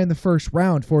that guy in the first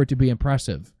round for it to be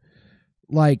impressive.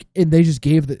 Like, and they just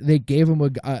gave him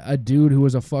a dude who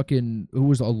was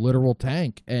a literal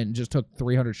tank and just took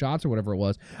 300 shots or whatever it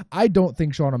was. I don't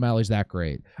think Sean O'Malley's that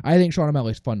great. I think Sean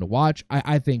O'Malley's fun to watch.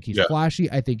 I think he's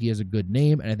flashy. I think he has a good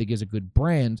name, and I think he has a good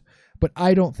brand. But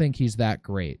I don't think he's that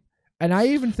great. And I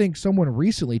even think someone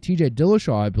recently, TJ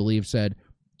Dillashaw, I believe, said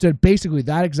basically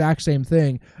that exact same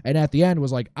thing, and at the end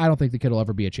was like, I don't think the kid will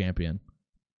ever be a champion.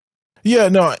 Yeah,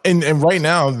 no, and right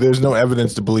now there's no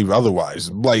evidence to believe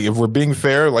otherwise. Like, if we're being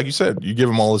fair, like you said, you give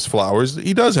him all his flowers.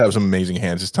 He does have some amazing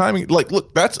hands. His timing, like,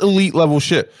 look, that's elite level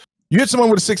shit. You hit someone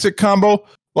with a 6-hit combo,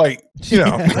 like,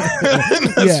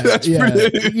 that's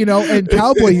pretty... and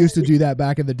Cowboy used to do that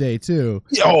back in the day too.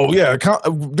 Oh yeah,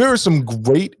 there are some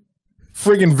great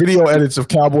friggin' video edits of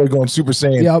Cowboy going Super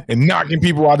Saiyan and knocking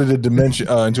people out of the dimension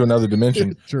into another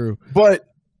dimension. True.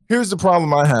 But here's the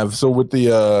problem I have. So with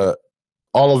the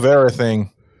Oliveira thing,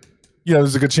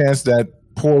 there's a good chance that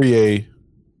Poirier,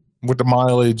 with the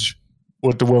mileage,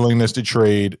 with the willingness to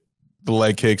trade, the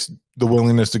leg kicks, the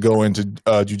willingness to go into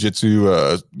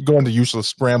jiu-jitsu, go into useless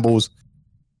scrambles,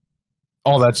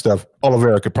 all that stuff,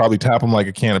 Oliveira could probably tap him like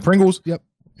a can of Pringles. Yep.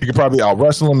 He could probably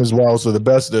out-wrestle him as well. So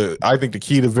I think the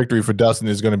key to victory for Dustin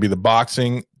is going to be the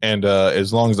boxing. And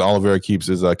as long as Oliveira keeps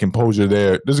his composure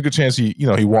there's a good chance he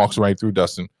walks right through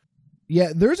Dustin.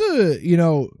 Yeah, there's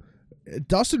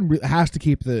Dustin has to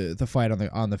keep the fight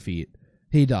on the feet.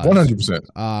 He does.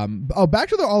 100%. Back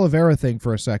to the Oliveira thing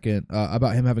for a second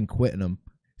about him having quit in him.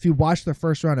 If you watch the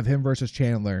first round of him versus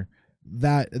Chandler,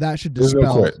 that should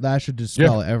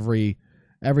dispel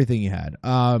everything he had.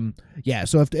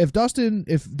 So if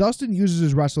Dustin uses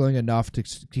his wrestling enough to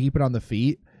keep it on the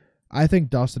feet, I think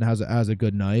Dustin has a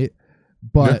good night.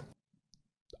 But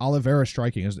Oliveira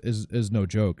striking is no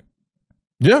joke.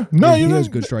 Yeah, no, he has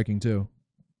good striking too.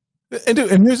 And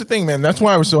here's the thing, man. That's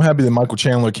why I was so happy that Michael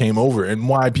Chandler came over, and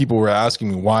why people were asking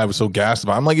me why I was so gassed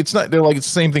about it. I'm like, it's not. They're like, it's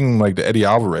the same thing like the Eddie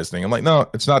Alvarez thing. I'm like, no,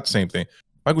 it's not the same thing.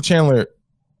 Michael Chandler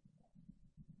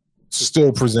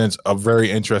still presents a very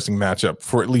interesting matchup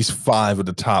for at least 5 of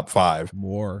the top 5,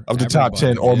 more of the top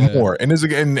 10 or more. And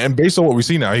and based on what we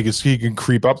see now, he can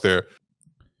creep up there.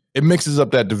 It mixes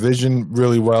up that division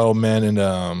really well, man.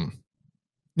 And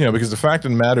because the fact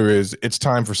of the matter is, it's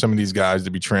time for some of these guys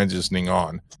to be transitioning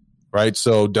on. Right,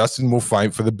 so Dustin will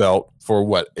fight for the belt for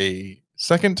what, a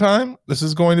second time? This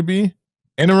is going to be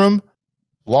interim.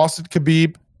 Lost at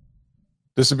Khabib.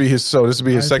 This would be his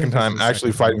second time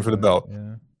actually fighting for the belt.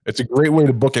 Yeah. It's a great way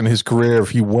to book in his career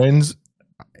if he wins,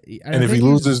 and if he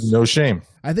loses, no shame.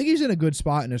 I think he's in a good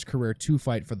spot in his career to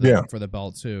fight for the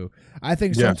belt too. I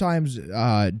think sometimes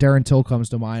Darren Till comes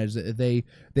to mind is that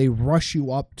they rush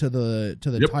you up to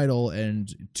the title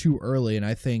and too early, and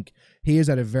I think he is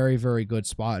at a very, very good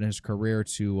spot in his career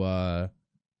to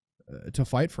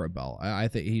fight for a belt. I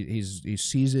think he's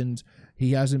seasoned.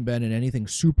 He hasn't been in anything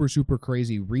super, super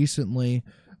crazy recently.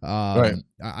 Right.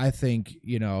 I think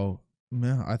I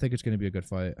think it's going to be a good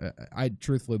fight. I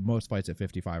truthfully, most fights at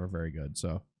 55 are very good.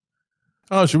 So.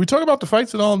 Oh, should we talk about the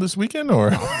fights at all this weekend,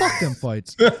 or fuck them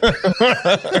fights?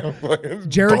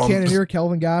 Jared Cannonier,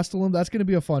 Kelvin Gastelum. That's going to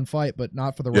be a fun fight, but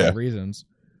not for the right reasons.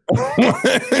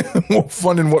 Well,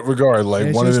 fun in what regard?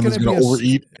 Like one of them is going to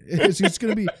overeat. It's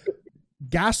going to be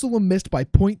Gastelum missed by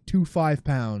 0.25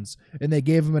 pounds, and they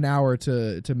gave him an hour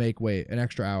to make weight, an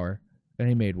extra hour, and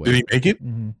he made weight. Did he make it?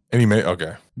 Mm-hmm. And he made about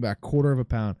a quarter of a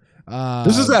pound.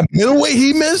 This is that middleweight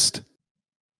he missed.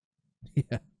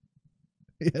 Yeah.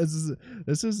 Yeah,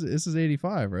 this is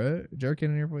 85, right? Jared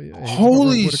Cannonier.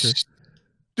 Holy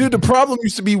dude! The problem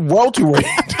used to be welterweight.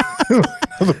 Kelvin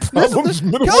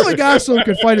Gastelum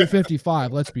could fight at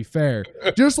 55. Let's be fair.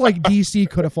 Just like DC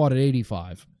could have fought at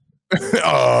 85.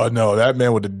 Oh no, that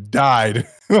man would have died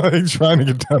trying to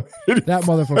get down. That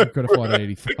motherfucker could have fought at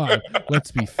 85. Let's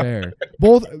be fair.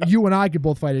 Both you and I could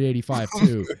both fight at 85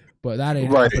 too. But that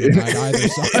ain't happening on either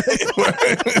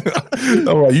side.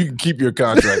 All right, you can keep your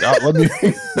contract. I'll go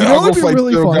fight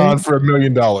really Phil funny? Gone for $1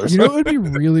 million. You know what would be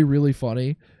really, really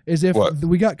funny is if What?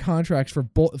 we got contracts for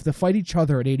both, if they fight each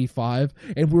other at 85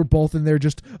 and we're both in there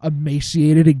just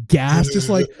emaciated and gassed, just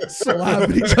like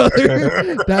slapping each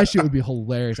other. That shit would be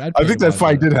hilarious. I think that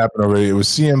fight did happen already. It was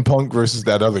CM Punk versus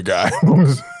that other guy.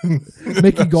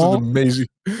 Mickey Gall? Amazing.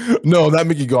 No, not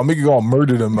Mickey Gall. Mickey Gall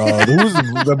murdered him.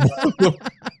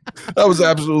 That was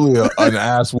absolutely an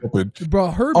ass whooping.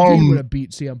 Bro, Herb Dean would have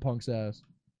beat CM Punk's ass.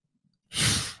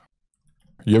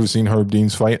 You ever seen Herb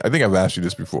Dean's fight? I think I've asked you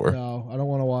this before. No, I don't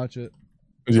want to watch it.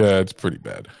 Yeah, it's pretty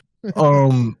bad.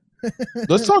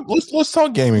 Let's talk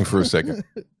gaming for a second.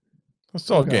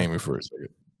 Gaming for a second.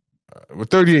 We're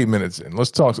 38 minutes in. Let's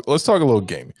talk a little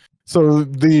gaming. So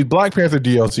the Black Panther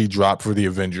DLC dropped for the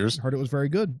Avengers. Heard it was very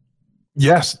good.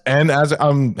 Yes, and as I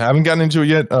haven't gotten into it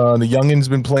yet, the youngin's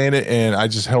been playing it, and I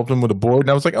just helped him with a board,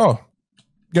 and I was like, oh,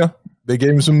 yeah. They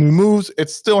gave him some new moves.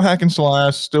 It's still hack and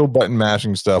slash, still button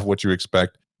mashing stuff, what you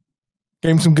expect.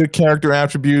 Gave him some good character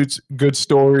attributes, good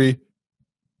story,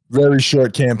 very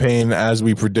short campaign as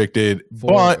we predicted.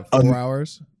 Four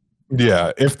hours?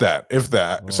 Yeah, if that.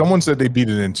 Oh. Someone said they beat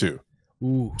it in 2.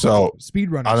 Ooh. So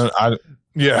speedrunners.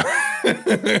 Yeah.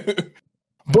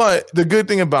 But the good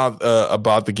thing about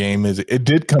the game is it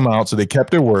did come out, so they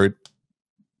kept their word.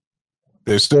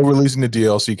 They're still releasing the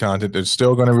DLC content. They're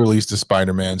still going to release the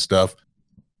Spider-Man stuff.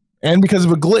 And because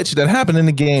of a glitch that happened in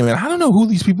the game, and I don't know who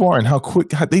these people are and how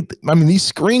quick these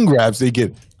screen grabs they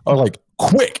get are like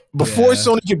quick. Before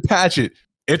Sony can patch it,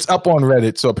 it's up on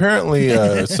Reddit. So apparently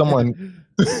someone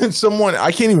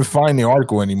I can't even find the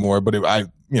article anymore, but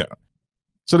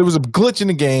so there was a glitch in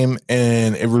the game,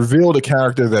 and it revealed a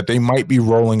character that they might be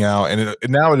rolling out, and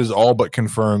now it is all but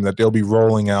confirmed that they'll be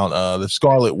rolling out the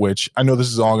Scarlet Witch. I know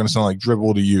this is all going to sound like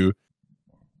dribble to you,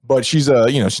 but she's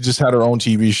she just had her own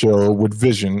TV show with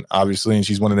Vision, obviously, and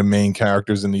she's one of the main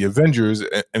characters in the Avengers,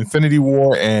 Infinity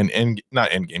War, and not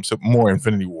Endgame, so more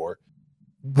Infinity War.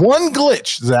 One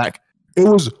glitch, Zach. It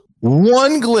was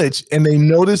one glitch and they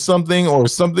notice something or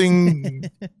something.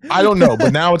 I don't know,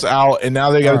 but now it's out and now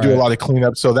they got to do a lot of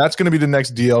cleanup. So that's going to be the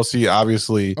next DLC,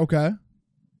 obviously. Okay.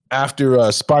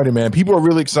 After Spider-Man, people are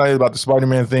really excited about the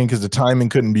Spider-Man thing because the timing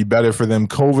couldn't be better for them.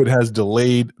 COVID has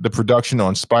delayed the production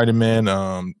on Spider-Man,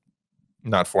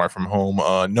 Not Far From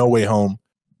Home, No Way Home,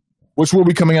 which will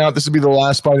be coming out. This will be the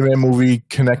last Spider-Man movie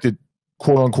connected,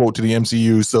 quote unquote, to the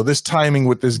MCU. So this timing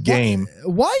with this game.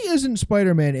 Why isn't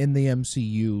Spider-Man in the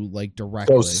MCU like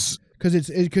directly? Because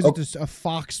it's a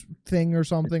Fox thing or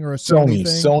something, or a Sony thing?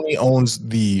 Sony owns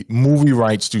the movie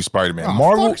rights to Spider-Man.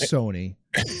 Marvel, fuck Sony.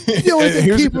 The only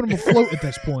thing keeping them afloat at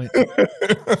this point.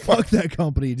 Fuck that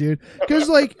company, dude. Because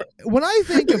like when I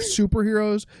think of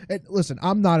superheroes, and listen,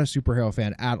 I'm not a superhero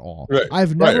fan at all. Right.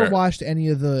 I've never watched any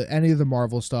of the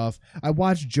Marvel stuff. I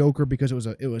watched Joker because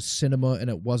it was cinema and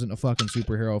it wasn't a fucking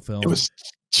superhero film. It was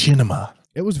cinema.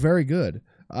 It was very good.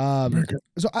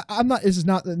 So I'm not. This is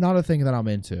not a thing that I'm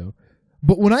into.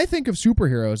 But when I think of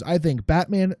superheroes, I think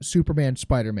Batman, Superman,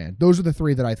 Spider-Man. Those are the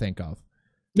three that I think of.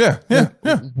 Yeah.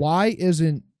 Why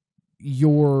isn't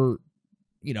your,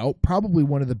 probably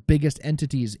one of the biggest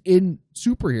entities in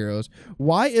superheroes?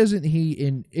 Why isn't he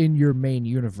in your main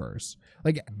universe?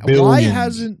 Like,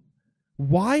 Billions.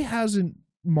 why hasn't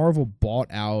Marvel bought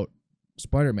out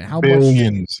Spider-Man? How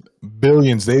much?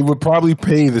 Billions. They would probably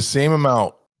pay the same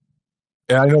amount.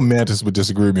 And I know Mantis would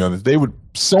disagree with me on this.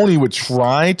 Sony would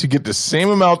try to get the same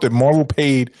amount that Marvel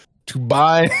paid to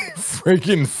buy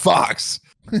freaking Fox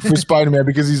for Spider-Man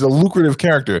because he's a lucrative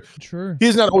character. Sure. He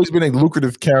has not always been a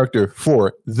lucrative character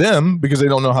for them because they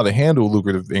don't know how to handle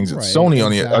lucrative things. Right, Sony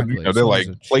exactly. They're like,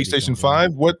 PlayStation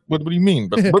 5? What do you mean?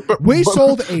 We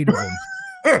sold 8 of them.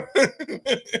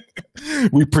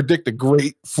 We predict a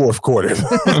great fourth quarter.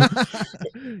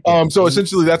 So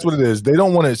essentially that's what it is. They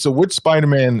don't want to. So with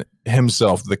Spider-Man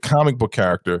himself, the comic book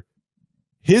character,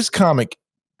 his comic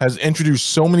has introduced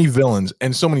so many villains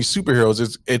and so many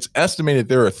superheroes. It's estimated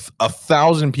there are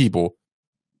 1,000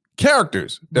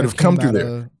 characters that have come through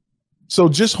there. So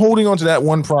just holding on to that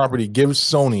one property gives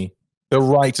Sony the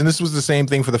rights. And this was the same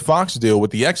thing for the Fox deal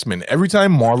with the X-Men. Every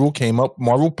time Marvel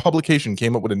Publication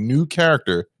came up with a new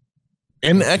character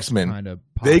in the X-Men,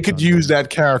 they could use that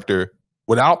character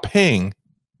without paying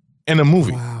in a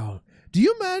movie. Wow. Do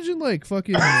you imagine like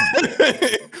fucking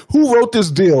who wrote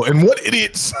this deal and what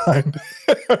idiot signed?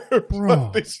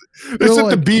 Bro, they sent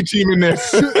the B team in there.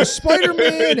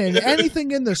 Spider-Man and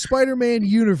anything in the Spider-Man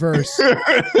universe,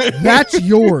 that's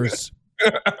yours.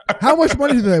 How much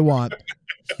money do they want?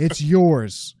 It's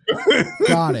yours.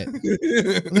 Got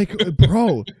it. Like,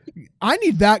 bro, I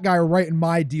need that guy writing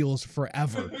my deals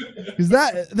forever. Because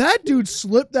that dude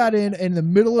slipped that in the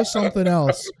middle of something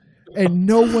else, and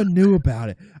no one knew about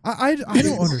it. I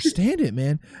don't understand it,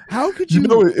 man. How could you?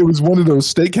 It was one of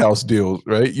those steakhouse deals,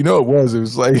 right? It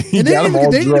was like they didn't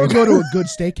even go to a good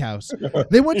steakhouse.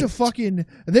 They went to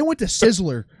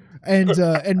Sizzler.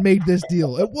 And made this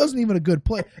deal. It wasn't even a good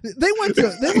place. They went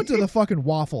to the fucking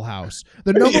Waffle House,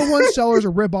 the number one sellers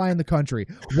of ribeye in the country.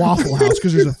 Waffle House,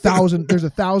 because there's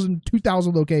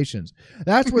 2,000 locations.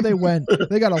 That's where they went.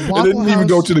 They got a Waffle House. They didn't even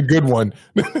go to the good one.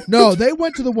 No, they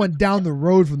went to the one down the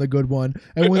road from the good one.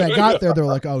 And when they got there, they're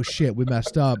like, "Oh shit, we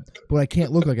messed up." But I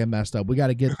can't look like I messed up. We got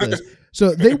to get this.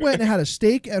 So they went and had a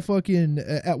steak at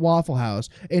Waffle House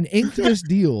and inked this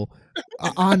deal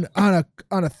on a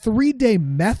 3-day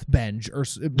meth binge or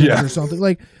something.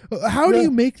 Like, how do you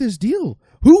make this deal?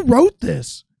 Who wrote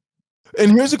this?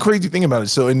 And here's the crazy thing about it.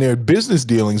 So in their business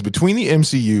dealings between the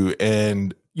MCU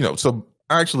and so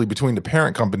actually between the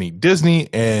parent company Disney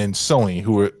and Sony,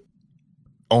 who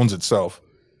owns itself,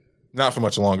 not for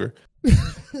much longer.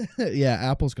 Yeah,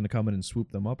 Apple's going to come in and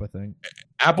swoop them up, I think.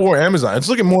 Apple or Amazon. It's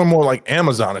looking more and more like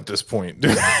Amazon at this point.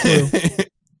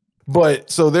 But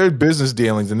so their business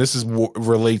dealings, and this is what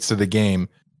relates to the game,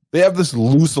 they have this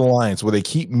loose alliance where they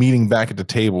keep meeting back at the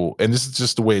table. And this is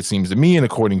just the way it seems to me, and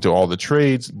according to all the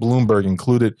trades, Bloomberg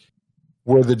included,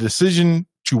 where the decision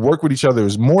to work with each other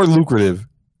is more lucrative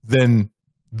than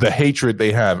the hatred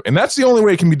they have. And that's the only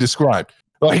way it can be described.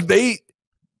 Like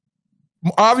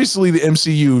obviously the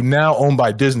MCU now owned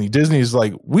by Disney. Disney is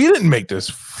like, we didn't make this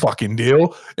fucking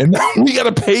deal, and now we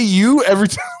got to pay you every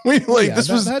time we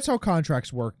that's how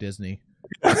contracts work, Disney.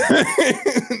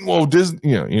 Well, Disney,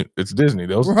 it's Disney.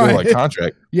 They're like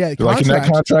contract. Yeah, like in that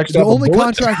contract. The only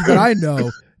contract that I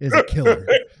know is a killer.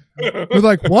 We're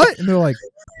like, what? And they're like,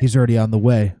 he's already on the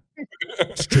way.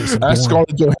 Ask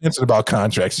Scarlett Johansson about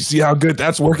contracts. You see how good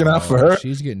that's working out for her?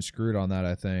 She's getting screwed on that,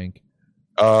 I think.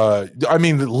 I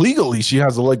mean, legally she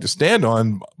has a leg to stand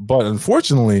on, but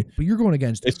unfortunately, but you're going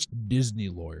against Disney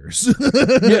lawyers.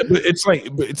 Yeah, but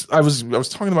I was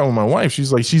talking about it with my wife.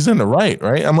 She's like, she's in the right?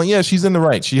 I'm like, yeah, she's in the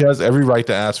right. She has every right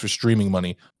to ask for streaming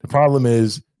money. The problem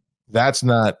is that's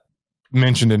not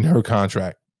mentioned in her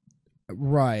contract,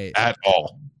 right? At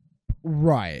all,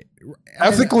 right?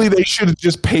 Ethically, they should have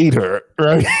just paid her,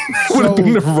 right? So,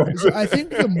 I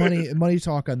think the money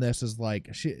talk on this is like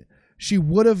she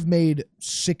would have made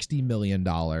 $60 million.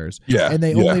 Yeah, and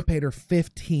they only paid her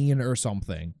 15 or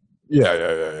something. Yeah.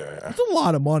 That's a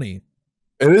lot of money.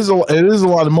 It is a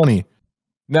lot of money.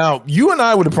 Now, you and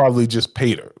I would have probably just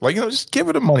paid her. Like, just give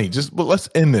her the money. But let's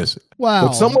end this. Wow.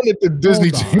 But someone at the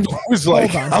Disney table was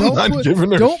like, I'm not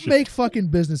giving her Don't make fucking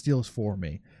business deals for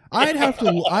me. I'd have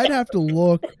to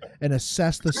look and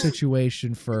assess the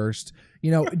situation first.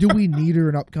 Do we need her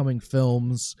in upcoming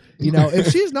films?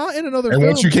 If she's not in another film.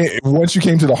 Once you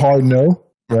came to the hard no,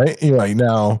 right? You're like,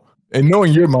 now, and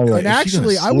knowing your money, like, and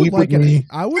actually, I would like it.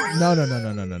 I would no.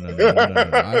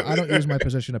 I don't use my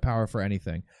position of power for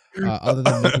anything other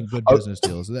than making good business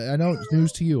deals. I know it's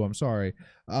news to you. I'm sorry,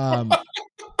 but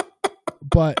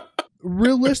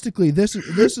realistically, this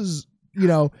is.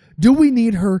 Do we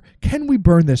need her? Can we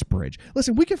burn this bridge?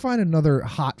 Listen, we can find another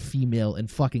hot female in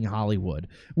fucking Hollywood.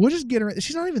 We'll just get her.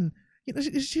 She's not even.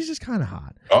 She's just kind of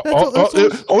hot. Hold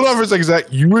on for a second,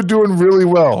 Zach. You were doing really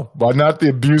well by not the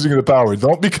abusing of the power.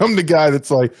 Don't become the guy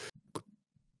that's like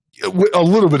a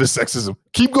little bit of sexism.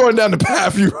 Keep going down the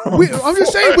path I'm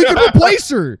just saying we can replace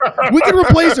her. We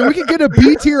can get a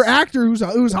B tier actor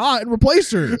who's hot and replace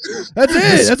her. That's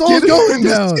it. That's all it's going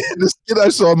down. The skit I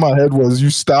saw in my head was you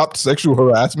stopped sexual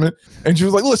harassment, and she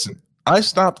was like, "Listen, I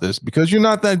stopped this because you're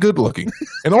not that good looking,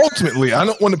 and ultimately, I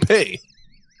don't want to pay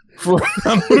for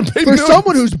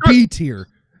someone who's B tier."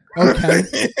 Okay.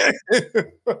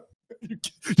 You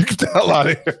get the hell out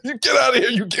of here. You get out of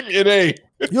here. You give me an A.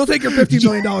 You'll take your $50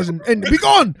 million and be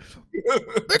gone.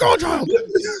 Be gone, child.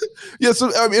 Yeah,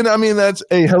 so I mean that's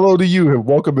a hello to you.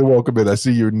 Welcome in. I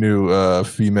see you're new,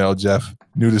 female Jeff,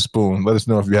 new to Spoon. Let us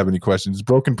know if you have any questions.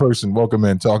 Broken person, welcome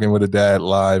in. Talking with a dad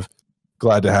live.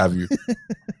 Glad to have you.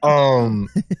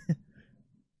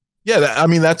 Yeah, I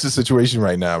mean that's the situation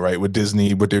right now, right? With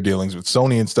Disney, with their dealings with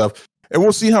Sony and stuff, and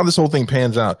we'll see how this whole thing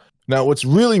pans out. Now, what's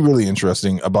really, really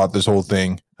interesting about this whole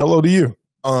thing, hello to you,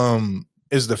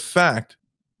 is the fact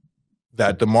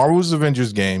that the Marvel's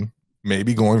Avengers game may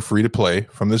be going free to play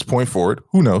from this point forward.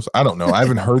 Who knows? I don't know. I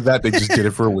haven't heard that. They just did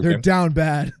it for a weekend. They're down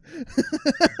bad.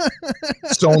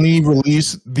 Sony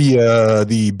released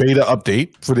the beta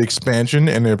update for the expansion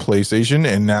in their PlayStation,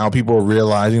 and now people are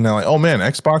realizing that, like, oh man,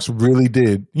 Xbox really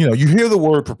did. You hear the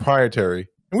word proprietary,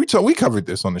 and we covered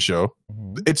this on the show.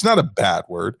 Mm-hmm. It's not a bad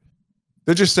word.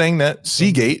 They're just saying that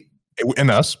Seagate and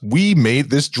us, we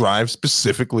made this drive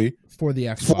specifically for the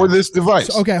Xbox. For this device.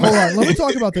 So, okay, hold on. Let me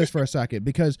talk about this for a second,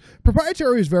 because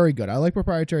proprietary is very good. I like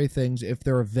proprietary things if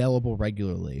they're available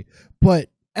regularly. But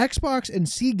Xbox and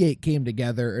Seagate came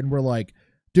together and were like,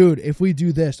 dude, if we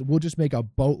do this, we'll just make a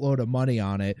boatload of money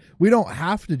on it. We don't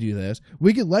have to do this.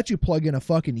 We could let you plug in a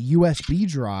fucking USB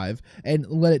drive and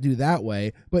let it do that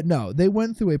way. But no, they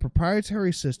went through a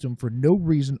proprietary system for no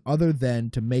reason other than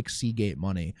to make Seagate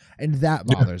money. And that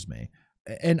bothers me.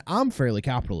 And I'm fairly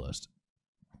capitalist.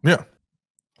 Yeah.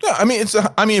 Yeah, I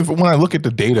mean, when I look at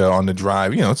the data on the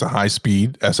drive, it's a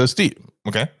high-speed SSD,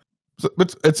 okay? So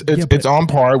it's on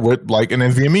par with like an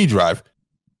NVMe drive.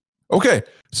 Okay,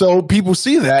 so people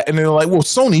see that and they're like, well,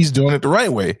 Sony's doing it the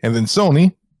right way. And then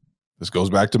Sony, this goes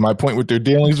back to my point with their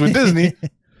dealings with Disney,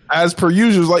 as per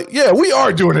usual, is like, yeah, we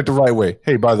are doing it the right way.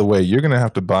 Hey, by the way, you're going to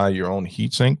have to buy your own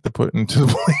heatsink to put into the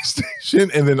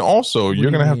PlayStation. And then also,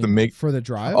 you're going to have to make... For the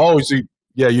drive? Oh, see,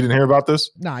 yeah, you didn't hear about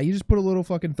this? Nah, you just put a little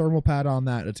fucking thermal pad on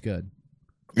that. It's good.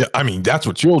 Yeah, I mean, that's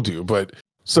what you'll do, but...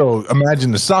 So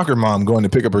imagine the soccer mom going to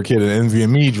pick up her kid an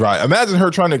NVMe drive. Imagine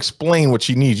her trying to explain what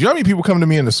she needs. You know how many people come to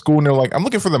me in the school and they're like, I'm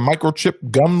looking for the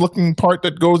microchip gum looking part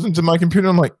that goes into my computer.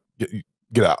 I'm like,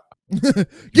 get out.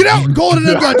 Get out. Call it an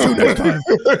got you next time.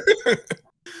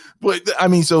 But I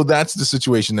mean, so that's the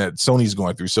situation that Sony's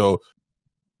going through. So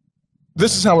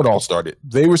this is how it all started.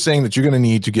 They were saying that you're going to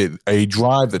need to get a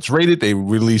drive that's rated. They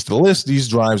released the list. These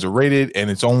drives are rated,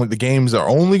 and the games are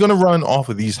only going to run off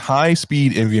of these high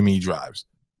speed NVMe drives.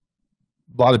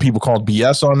 A lot of people called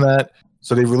BS on that.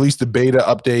 So they released the beta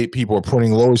update. People are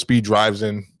putting lower speed drives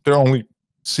in. They're only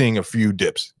seeing a few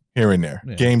dips here and there.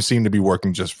 Yeah. Games seem to be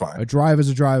working just fine. A drive is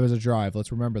a drive is a drive.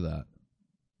 Let's remember that.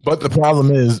 But the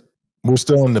problem is we're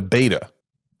still in the beta.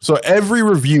 So every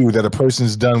review that a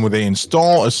person's done where they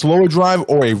install a slower drive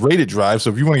or a rated drive, so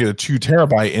if you want to get a 2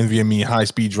 terabyte NVMe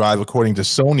high-speed drive according to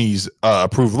Sony's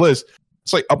approved list,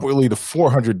 it's like upwardly to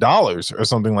 $400 or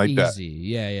something like that. Easy.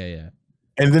 Yeah.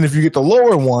 And then if you get the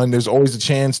lower one, there's always a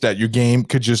chance that your game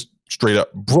could just straight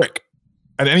up brick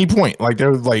at any point. Like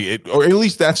they're like it, or at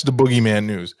least that's the boogeyman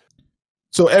news.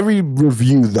 So every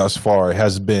review thus far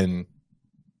has been,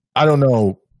 I don't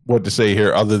know what to say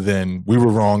here other than we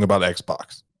were wrong about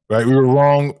Xbox, right? We were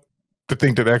wrong to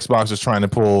think that Xbox is trying to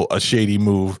pull a shady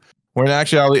move. When in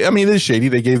actuality, I mean, it is shady.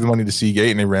 They gave the money to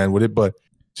Seagate and they ran with it, but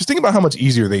just think about how much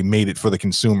easier they made it for the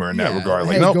consumer in that regard.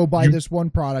 Like, hey, no, go buy this one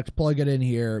product, plug it in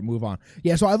here, move on.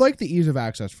 Yeah, so I like the ease of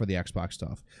access for the Xbox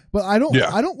stuff, but I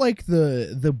don't like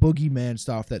the boogeyman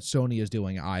stuff that Sony is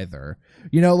doing either.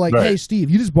 You know, like, hey, Steve,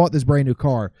 you just bought this brand new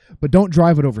car, but don't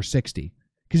drive it over 60,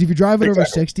 because if you drive it over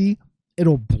 60,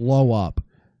 it'll blow up.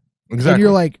 Exactly. And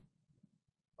you're like,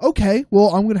 okay,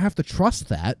 well, I'm gonna have to trust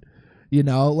that. You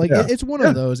know, like it's one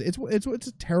of those. It's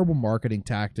a terrible marketing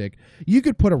tactic. You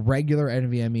could put a regular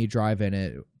NVMe drive in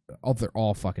it. Oh, they're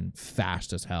all fucking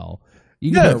fast as hell.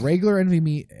 You can put a regular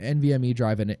NVMe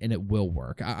drive in it, and it will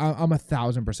work. I'm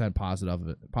 1,000%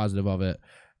 positive of it.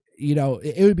 You know,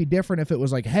 it would be different if it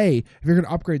was like, hey, if you're going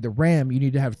to upgrade the RAM, you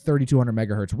need to have 3,200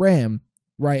 megahertz RAM.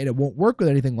 Right, and it won't work with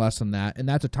anything less than that, and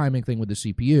that's a timing thing with the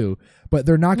CPU. But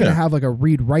they're not going to have like a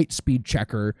read-write speed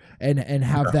checker and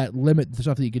have that limit the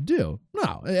stuff that you could do.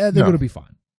 No, they're going to be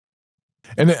fine.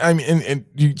 And I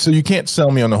mean, so you can't sell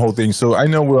me on the whole thing. So I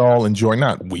know we're all enjoying,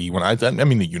 not we, when I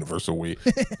mean the universal we,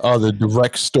 the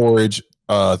direct storage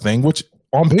thing, which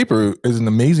on paper is an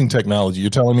amazing technology.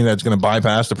 You're telling me that it's going to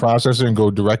bypass the processor and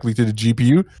go directly to the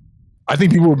GPU? I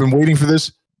think people have been waiting for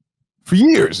this for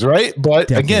years, right? But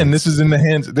again, this is in the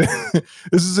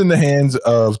hands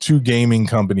of two gaming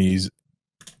companies,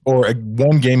 or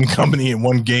one gaming company and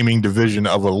one gaming division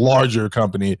of a larger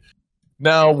company.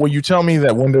 Now, will you tell me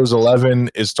that Windows 11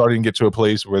 is starting to get to a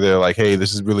place where they're like, hey,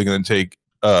 this is really going to take,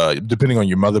 depending on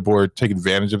your motherboard, take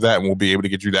advantage of that, and we'll be able to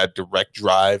get you that direct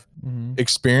drive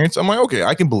experience? I'm like, okay,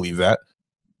 I can believe that.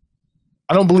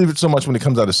 I don't believe it so much when it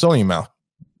comes out of Sony's mouth.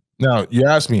 Now, you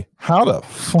ask me, how the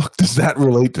fuck does that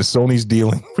relate to Sony's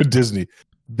dealing with Disney?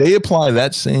 They apply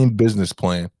that same business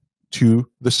plan to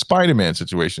the Spider-Man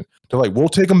situation. They're like, we'll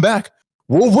take them back.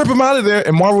 We'll rip them out of there.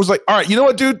 And Marvel was like, all right, you know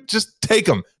what, dude? Just take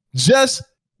them. Just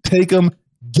take them.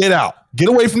 Get out. Get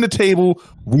away from the table.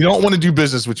 We don't want to do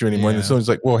business with you anymore. And Sony's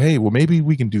like, well, hey, maybe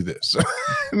we can do this.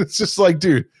 And it's just like,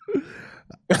 dude,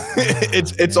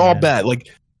 it's all bad. Like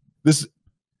this.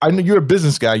 I know you're a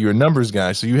business guy, you're a numbers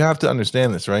guy, so you have to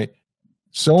understand this, right?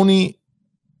 Sony,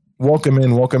 welcome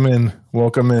in.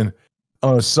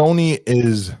 Sony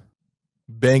is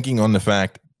banking on the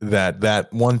fact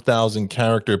that 1,000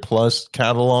 character plus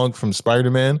catalog from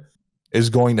Spider-Man is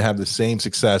going to have the same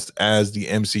success as the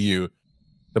MCU.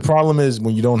 The problem is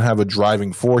when you don't have a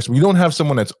driving force, when you don't have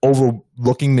someone that's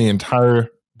overlooking the entire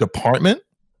department.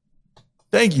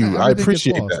 Thank you. I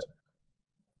appreciate that.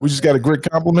 We just got a great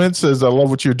compliment. Says, I love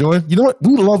what you're doing. You know what?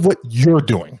 We love what you're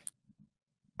doing.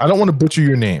 I don't want to butcher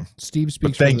your name. Steve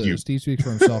speaks Steve speaks for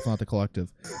himself, not the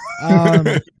collective.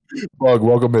 Bug,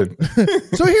 welcome in.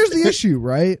 So here's the issue,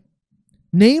 right?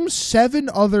 Name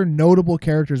 7 other notable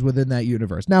characters within that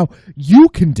universe. Now, you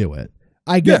can do it.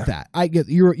 I get that. I get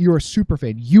you're a super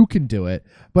fan. You can do it.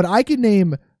 But I can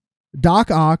name Doc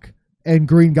Ock and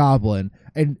Green Goblin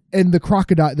and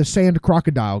the sand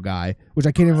crocodile guy, which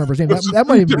I can't even remember his name.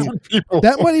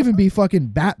 That might even be fucking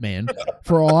Batman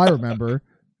for all I remember.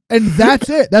 And that's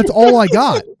it. That's all I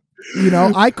got. You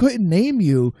know, I couldn't name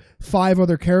you 5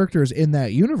 other characters in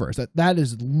that universe. That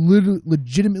is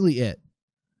legitimately it.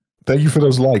 Thank you for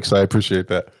those likes. I appreciate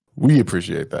that. We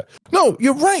appreciate that. No,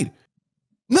 you're right.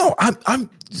 No, I'm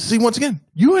see, once again,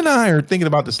 you and I are thinking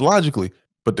about this logically,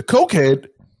 but the cokehead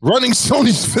running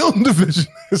Sony's film division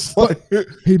is like,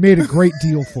 he made a great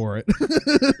deal for it.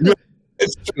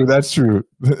 It's true. That's true.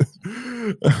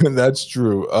 That's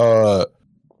true.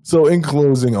 So in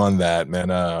closing on that, man,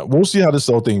 we'll see how this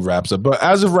whole thing wraps up. But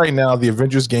as of right now, the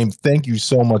Avengers game, thank you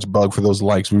so much, Bug, for those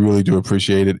likes. We really do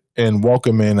appreciate it. And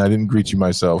welcome in. I didn't greet you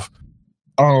myself.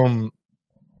 Black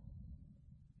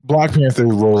Panther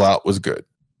rollout was good.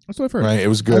 That's what I've heard. Right? It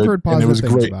was good. I've heard positive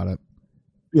things about it.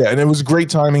 Yeah, and it was great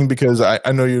timing because I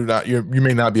know you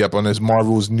may not be up on this.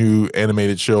 Marvel's new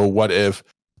animated show, What If?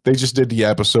 They just did the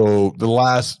episode, the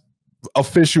last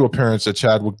official appearance that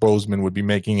Chadwick Boseman would be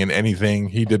making in anything.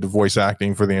 He did the voice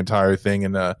acting for the entire thing,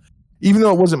 and even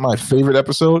though it wasn't my favorite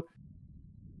episode,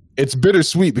 it's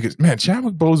bittersweet because, man,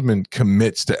 Chadwick Boseman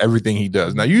commits to everything he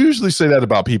does. Now, you usually say that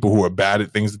about people who are bad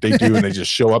at things that they do and they just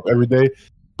show up every day.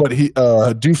 But he,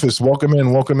 Doofus, welcome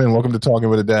to Talking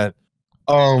with a Dad.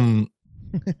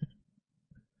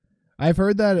 I've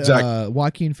heard that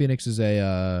Joaquin Phoenix is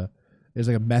a is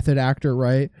like a method actor,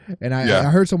 right? And I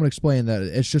heard someone explain that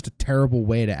it's just a terrible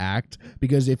way to act,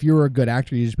 because if you're a good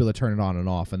actor, you just be able to turn it on and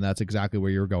off, and that's exactly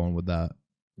where you're going with that.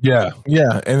 Yeah,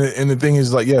 and the thing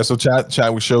is, like, so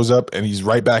Chadwick shows up and he's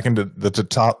right back into the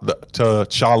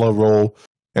T'Challa role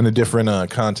in a different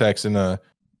context. And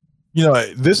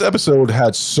this episode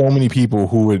had so many people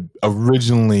who would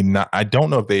originally not. I don't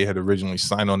know if they had originally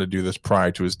signed on to do this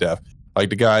prior to his death. Like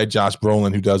the guy Josh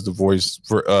Brolin, who does the voice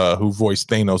for who voiced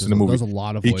Thanos in the movie. There's a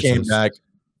lot of voices. He came back.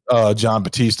 John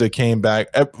Batista came back.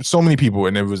 So many people,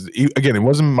 and it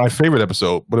wasn't my favorite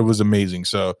episode, but it was amazing.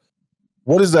 So,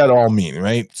 what does that all mean,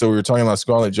 right? So we were talking about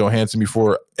Scarlett Johansson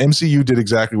before. MCU did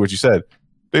exactly what you said.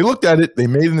 They looked at it. They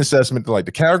made an assessment that, like,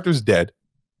 the character's dead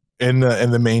in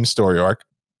the main story arc,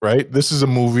 right? This is a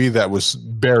movie that was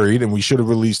buried, and we should have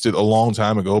released it a long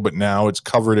time ago, but now it's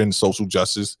covered in social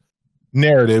justice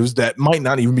narratives that might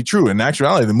not even be true. In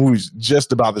actuality, the movie's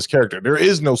just about this character. There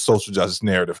is no social justice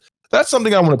narrative. That's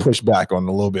something I want to push back on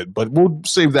a little bit, but we'll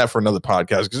save that for another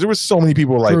podcast, because there was so many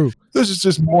people like, this is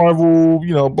just Marvel,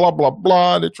 blah, blah,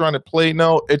 blah. They're trying to play.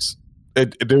 No, there's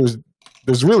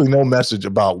really no message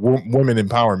about women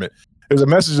empowerment. There's a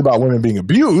message about women being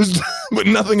abused, but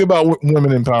nothing about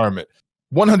women empowerment.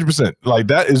 100%. Like,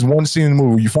 that is one scene in the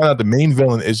movie where you find out the main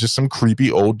villain is just some creepy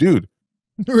old dude.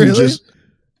 Really?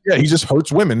 He just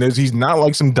hurts women. He's not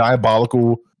like some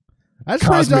diabolical. That's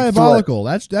pretty diabolical.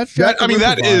 Threat. That's Jack the Ripper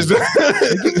that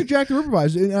vibes. Give me Jack the Ripper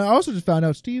vibes. And I also just found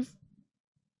out, Steve,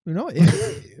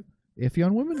 iffy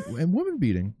on women and women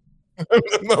beating.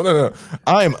 No.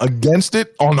 I am against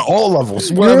it on all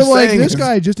levels. What You're I'm like, saying this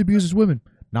guy just abuses women.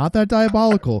 Not that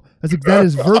diabolical. That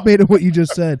is verbatim what you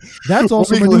just said. That's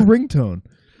also my new ringtone.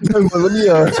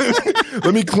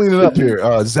 Let me clean it up here.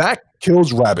 Zach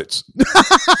kills rabbits.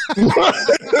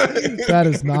 That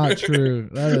is not true.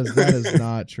 That is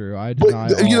not true. I deny.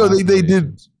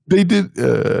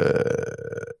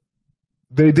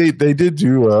 They did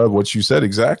do what you said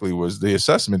exactly, was the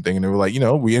assessment thing, and they were like,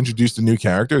 we introduced a new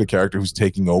character, the character who's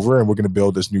taking over, and we're going to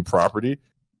build this new property.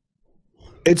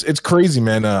 It's crazy,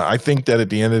 man. I think that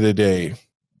at the end of the day,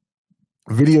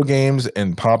 video games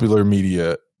and popular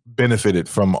media benefited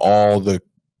from all the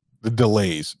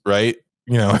delays, right?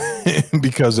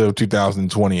 Because of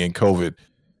 2020 and COVID.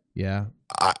 Yeah.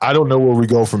 I don't know where we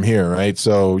go from here, right?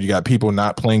 So you got people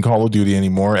not playing Call of Duty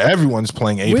anymore. Everyone's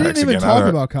playing Apex again. We didn't even talk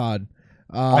about COD.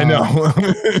 I know.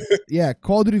 Yeah,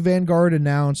 Call of Duty Vanguard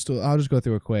announced. I'll just go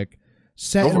through it quick.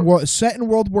 Set in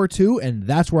World War II, and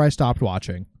that's where I stopped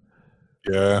watching.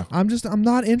 Yeah. I'm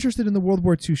not interested in the World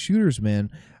War II shooters,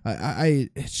 man.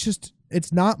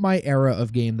 It's not my era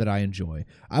of game that I enjoy.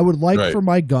 I would like for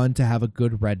my gun to have a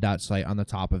good red dot sight on the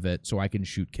top of it so I can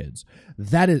shoot kids.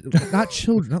 That is not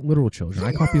children, not literal children.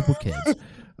 I call people kids.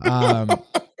 That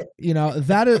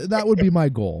would be my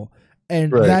goal.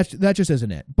 And that just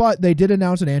isn't it. But they did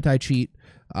announce an anti-cheat,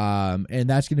 and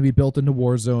that's going to be built into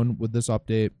Warzone with this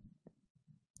update.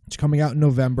 It's coming out in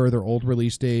November, their old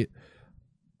release date.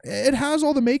 It has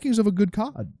all the makings of a good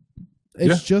COD.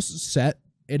 It's just set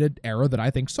in an era that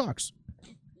I think sucks.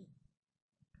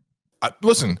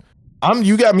 Listen,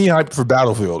 you got me hyped for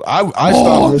Battlefield.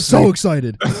 I'm so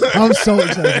excited. I'm so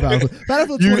excited for Battlefield.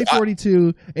 Battlefield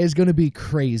 2042 is going to be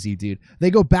crazy, dude.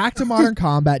 They go back to modern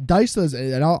combat. DICE does,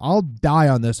 and I'll die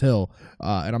on this hill,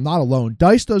 and I'm not alone.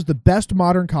 DICE does the best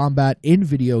modern combat in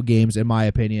video games, in my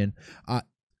opinion.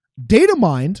 Data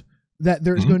mined that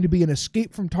there's going to be an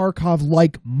Escape from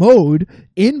Tarkov-like mode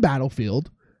in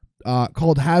Battlefield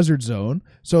called Hazard Zone.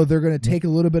 So they're going to take a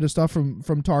little bit of stuff from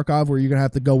Tarkov, where you're going to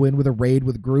have to go in with a raid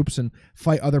with groups and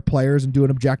fight other players and do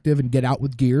an objective and get out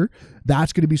with gear.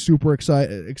 That's going to be super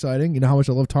exciting. You know how much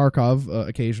I love Tarkov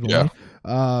occasionally.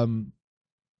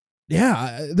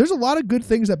 Yeah. There's a lot of good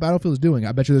things that Battlefield is doing.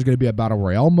 I bet you there's going to be a Battle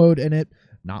Royale mode in it.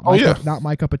 Not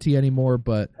my cup of tea anymore,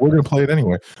 but we're going to play it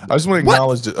anyway. I just want to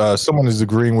acknowledge that someone is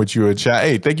agreeing with you in chat.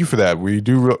 Hey, thank you for that. We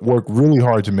do work really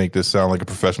hard to make this sound like a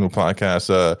professional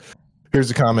podcast. Here's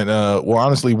a comment. Well,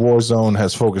 honestly, Warzone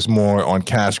has focused more on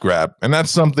cash grab. And that's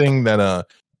something that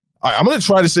I'm going to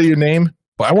try to say your name,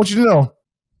 but I want you to know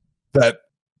that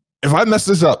if I mess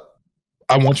this up,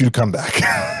 I want you to come back.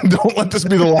 Don't let this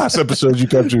be the last episode you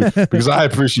come to, because I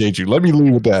appreciate you. Let me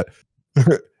leave with that.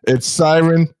 It's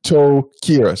Siren To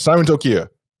Kira.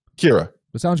 Kira.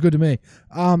 That sounds good to me.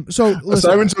 So listen.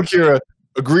 Siren To Kira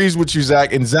agrees with you,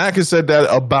 Zach, and Zach has said that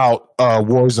about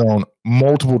Warzone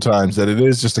multiple times, that it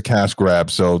is just a cash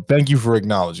grab. So thank you for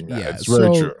acknowledging that. It's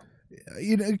very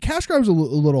true. Cash grab is a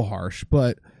little harsh,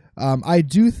 but I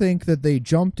do think that they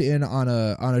jumped in on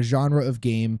a genre of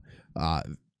game,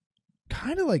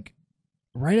 kind of like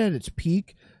right at its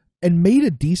peak, and made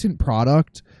a decent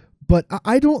product. but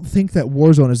I don't think that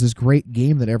Warzone is this great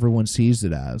game that everyone sees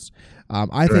it as.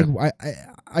 I think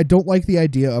I don't like the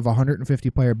idea of a 150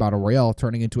 player battle royale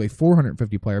turning into a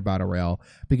 450 player battle royale,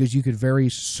 because you could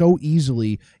so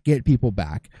easily get people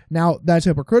back. Now that's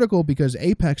hypocritical, because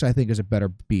Apex I think is a better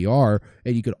BR,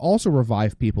 and you could also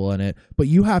revive people in it, but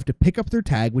you have to pick up their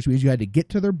tag, which means you had to get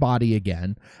to their body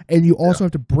again, and you also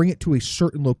have to bring it to a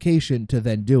certain location to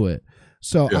then do it.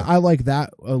 So I like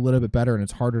that a little bit better, and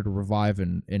it's harder to revive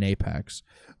in Apex.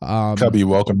 Cubby,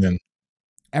 welcome in.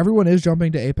 Everyone is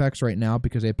jumping to Apex right now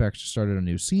because Apex just started a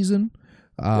new season.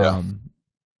 I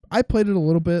played it a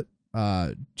little bit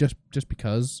just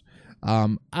because.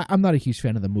 I'm not a huge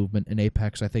fan of the movement in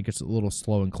Apex. I think it's a little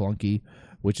slow and clunky,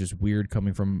 which is weird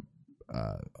coming from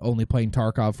only playing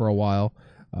Tarkov for a while,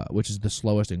 which is the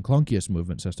slowest and clunkiest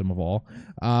movement system of all.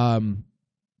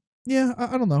 Yeah,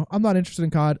 I don't know. I'm not interested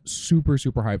in COD. Super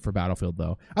hyped for Battlefield,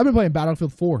 though. I've been playing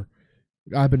Battlefield 4.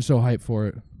 I've been so hyped for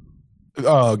it.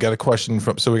 Oh, got a question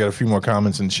so we got a few more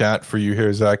comments in chat for you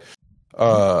here, Zach.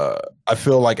 I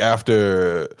feel like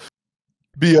after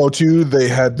BO2, they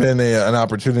had been an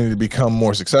opportunity to become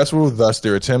more successful, thus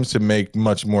their attempts to make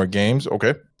much more games.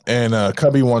 Okay. And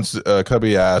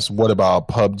Cubby asked, what about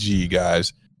PUBG,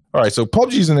 guys? All right, so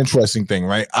PUBG is an interesting thing,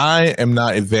 right? I am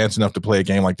not advanced enough to play a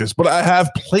game like this, but I have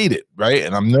played it, right?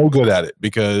 And I'm no good at it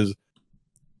because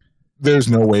there's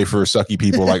no way for sucky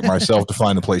people like myself to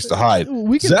find a place to hide.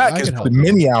 Zach has put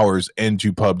many hours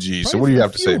into PUBG. So what do you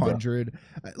have to say, bro?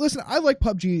 Listen, I like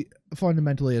PUBG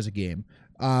fundamentally as a game.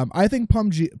 I think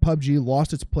PUBG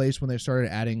lost its place when they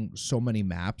started adding so many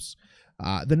maps.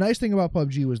 The nice thing about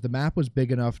PUBG was the map was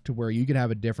big enough to where you could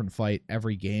have a different fight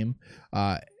every game.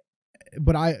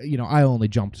 But I only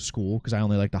jumped to school because I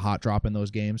only like the hot drop in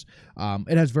those games.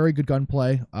 It has very good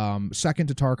gunplay. Second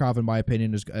to Tarkov, in my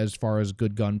opinion, as far as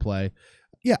good gunplay.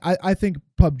 Yeah, I think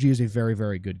PUBG is a very,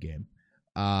 very good game.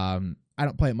 I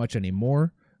don't play it much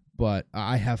anymore, but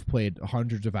I have played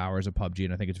hundreds of hours of PUBG,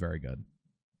 and I think it's very good.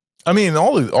 I mean,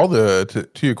 to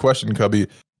your question, Cubby,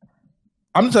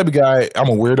 I'm the type of guy, I'm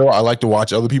a weirdo. I like to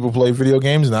watch other people play video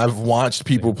games, and I've watched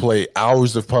people play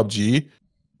hours of PUBG.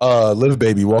 Live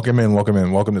Baby, welcome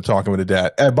to Talking with a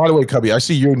Dad. By the way, Cubby, I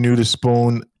see you're new to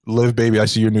Spoon. Live Baby, I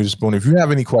see you're new to Spoon. If you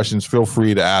have any questions, feel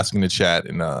free to ask in the chat,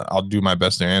 and I'll do my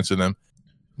best to answer them.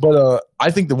 But I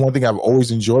think the one thing I've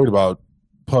always enjoyed about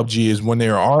PUBG is when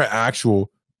there are actual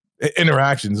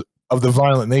interactions of the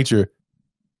violent nature.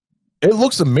 It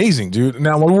looks amazing, dude.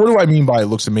 Now, what do I mean by it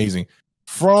looks amazing?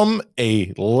 From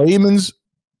a layman's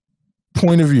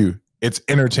point of view, it's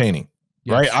entertaining.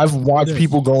 Yes, right, I've watched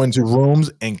people go into rooms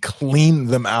and clean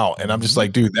them out, and I'm just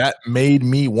like, dude, that made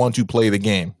me want to play the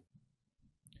game.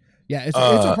 Yeah, it's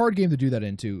a hard game to do that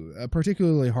into,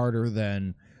 particularly harder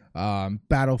than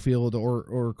Battlefield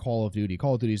or Call of Duty.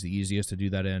 Call of Duty is the easiest to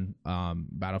do that in.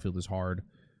 Battlefield is hard.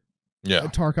 Yeah.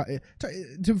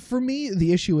 For me,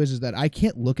 the issue is that I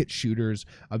can't look at shooters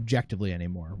objectively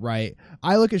anymore, right?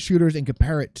 I look at shooters and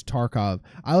compare it to Tarkov.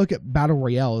 I look at battle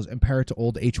royales and compare it to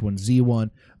old H1Z1.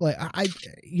 Like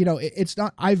it's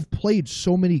not. I've played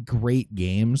so many great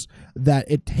games that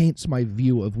it taints my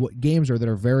view of what games are that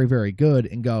are very, very good.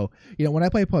 And go, when I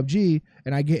play PUBG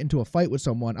and I get into a fight with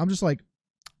someone, I'm just like,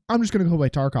 I'm just gonna go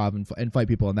play Tarkov and fight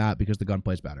people in that because the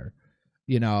gunplay's better.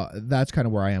 That's kind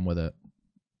of where I am with it.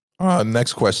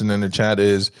 Next question in the chat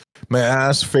is, may I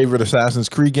ask favorite Assassin's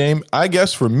Creed game? I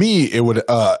guess for me, it would,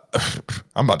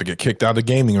 I'm about to get kicked out of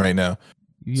gaming right now.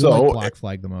 You like Black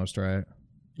Flag the most, right?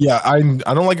 Yeah, I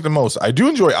don't like it the most. I do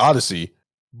enjoy Odyssey,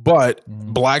 but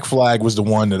Black Flag was the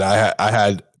one that I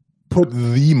had put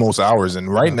the most hours in.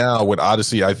 Right now with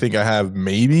Odyssey, I think I have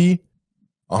maybe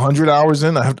 100 hours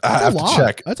in. I have to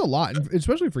check. That's a lot,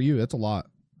 especially for you. That's a lot.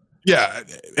 Yeah,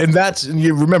 and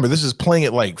you remember, this is playing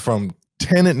it like from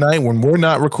 10 at night when we're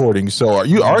not recording. So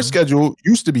our schedule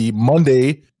used to be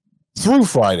Monday through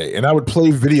Friday, and I would play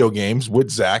video games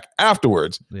with Zach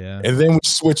afterwards. Yeah. And then we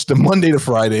switched to Monday to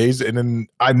Fridays, and then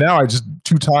I just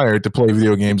too tired to play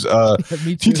video games.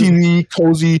 TTV,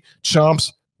 Cozy,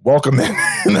 Chomps, welcome in.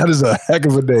 That is a heck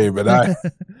of a day, but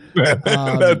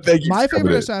thank you. My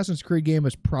favorite Assassin's Creed game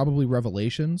is probably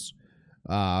Revelations.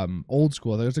 Old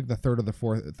school. That was like the third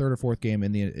or fourth game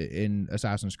in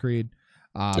Assassin's Creed.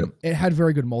 It had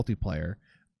very good multiplayer.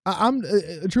 I'm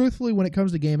truthfully, when it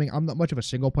comes to gaming, I'm not much of a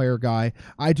single player guy.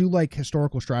 I do like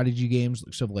historical strategy games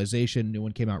like Civilization. New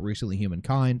one came out recently,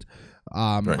 Humankind.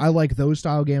 Right. I like those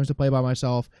style games to play by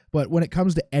myself. But when it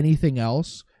comes to anything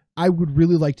else, I would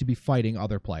really like to be fighting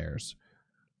other players.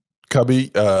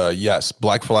 Cubby, yes,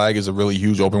 Black Flag is a really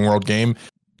huge open world game.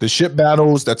 The ship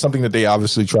battles, that's something that they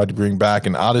obviously tried to bring back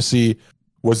in Odyssey.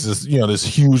 was this, this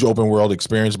huge open world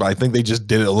experience, but I think they just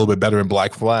did it a little bit better in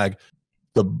Black Flag.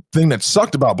 The thing that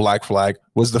sucked about Black Flag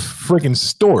was the freaking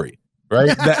story,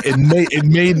 right? That it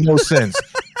made no sense.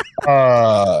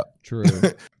 True.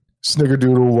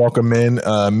 Snickerdoodle, welcome in.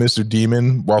 Mr.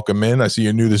 Demon, welcome in. I see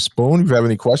you're new to Spoon. If you have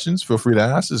any questions, feel free to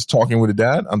ask. This is Talking with a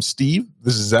Dad. I'm Steve.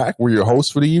 This is Zach. We're your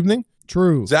hosts for the evening.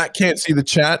 True. Zach can't see the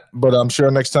chat, but I'm sure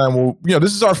next time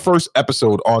this is our first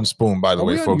episode on Spoon, by the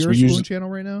way, folks. We Spoon channel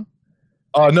right now?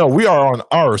 No, we are on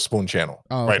our Spoon channel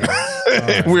right now.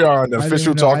 Right. We are on the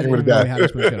official Talking with a Dad.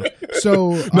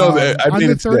 So no, on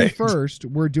the 31st,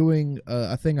 we're doing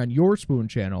a thing on your Spoon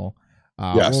channel.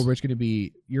 Yes. Well,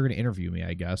 you're going to interview me,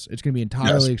 I guess. It's going to be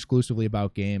entirely exclusively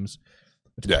about games.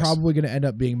 It's probably going to end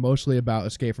up being mostly about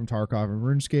Escape from Tarkov and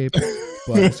RuneScape.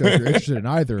 But so if you're interested in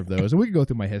either of those, and we can go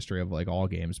through my history of like all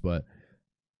games, but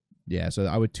yeah, so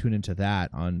I would tune into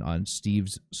that on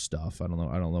Steve's stuff. I don't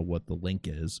know what the link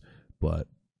is, but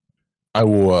I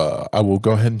will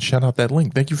go ahead and shout out that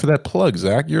link. Thank you for that plug,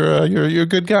 Zach. You're a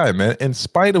good guy, man. In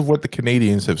spite of what the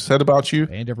Canadians have said about you,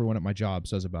 and everyone at my job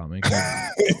says about me.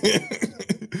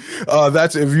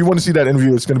 That's if you want to see that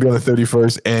interview, it's going to be on the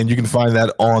 31st, and you can find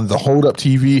that on the Hold Up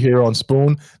TV here on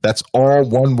Spoon. That's all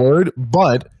one word.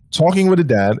 But Talking with a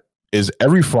Dad is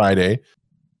every Friday.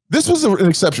 This was an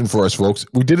exception for us, folks.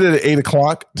 We did it at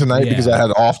 8:00 tonight because I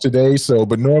had off today.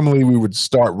 But normally we would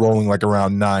start rolling like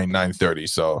around 9:30.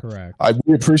 So correct. I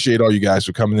really appreciate all you guys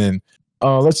for coming in.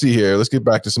 Let's see here. Let's get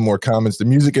back to some more comments. The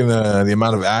music and the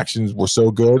amount of actions were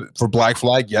so good for Black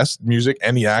Flag. Yes, music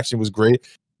and the action was great.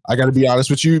 I got to be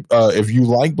honest with you. If you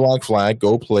like Black Flag,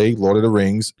 go play Lord of the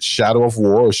Rings, Shadow of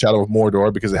War, or Shadow of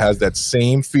Mordor, because it has that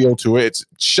same feel to it. It's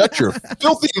shut your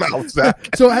filthy mouth,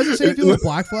 Zach. So it has the same feel with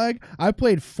Black Flag. I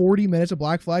played 40 minutes of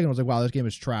Black Flag and I was like, wow, this game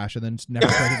is trash. And then never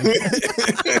played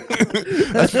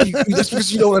it. That's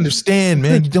because you don't understand,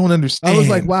 man. You don't understand. I was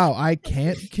like, wow, I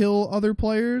can't kill other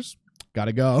players.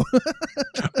 Gotta go.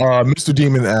 Mr.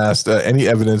 Demon asked, any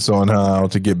evidence on how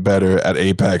to get better at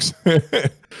Apex?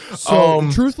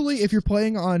 So, truthfully, if you're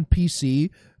playing on PC,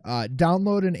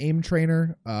 download an aim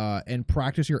trainer and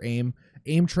practice your aim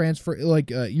transfer.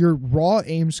 Your raw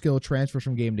aim skill transfers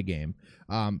from game to game.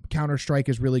 Counter-Strike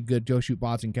is really good. Go shoot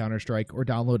bots in Counter-Strike, or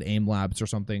download Aim Labs or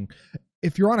something.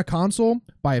 If you're on a console,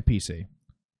 buy a PC.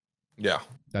 Yeah.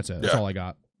 That's it. That's all I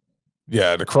got.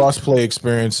 Yeah, the cross-play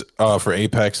experience for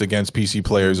Apex against PC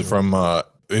players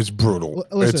is brutal.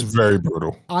 Listen, it's very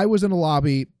brutal. I was in a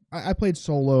lobby. I played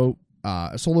solo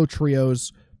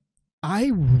trios.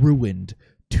 I ruined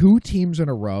 2 teams in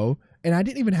a row, and I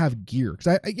didn't even have gear because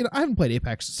I haven't played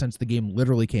Apex since the game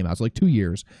literally came out. So like 2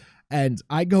 years, and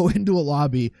I go into a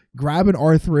lobby, grab an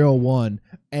R301,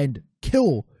 and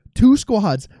kill 2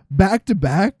 squads back to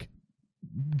back,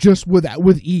 just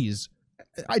with ease.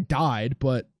 I died,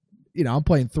 but I'm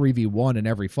playing 3v1 in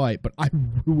every fight. But I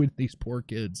ruined these poor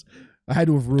kids. I had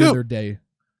to have ruined their day.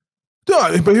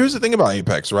 But here's the thing about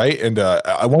Apex, right? And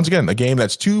once again, a game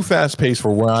that's too fast-paced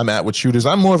for where I'm at with shooters.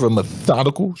 I'm more of a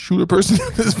methodical shooter person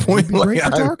at this point. He'd be great for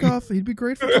Tarkov. He'd be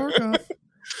great for Tarkov.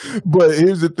 But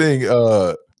here's the thing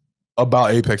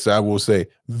about Apex that I will say.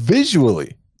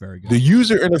 Visually, very good. The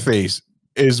user interface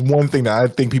is one thing that I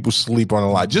think people sleep on a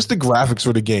lot. Just the graphics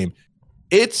for the game.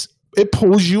 It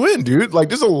pulls you in, dude. Like,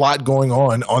 there's a lot going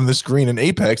on the screen in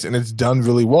Apex, and it's done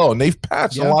really well. And they've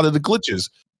patched a lot of the glitches.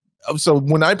 So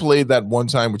when I played that one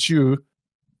time with you,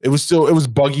 it was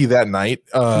buggy that night.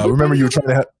 Remember you were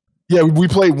trying to we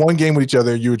played one game with each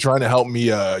other. You were trying to help me.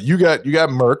 You got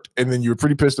murked, and then you were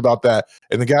pretty pissed about that.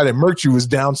 And the guy that murked you was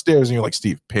downstairs, and you're like,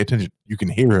 Steve, pay attention. You can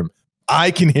hear him.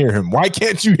 I can hear him. Why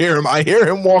can't you hear him? I hear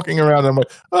him walking around. And I'm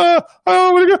like, I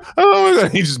don't want to go. I don't want to go.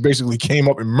 He just basically came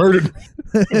up and murdered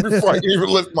me before I could even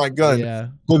lift my gun. Yeah.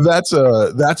 But that's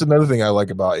another thing I like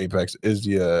about Apex is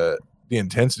the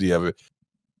intensity of it.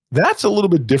 That's a little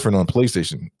bit different on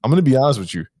PlayStation. I'm going to be honest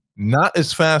with you. Not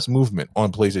as fast movement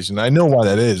on PlayStation. I know why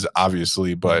that is,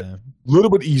 obviously, but a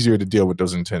little bit easier to deal with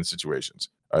those intense situations.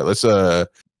 All right, let's all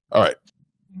right.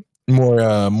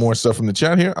 More stuff from the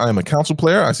chat here. I am a console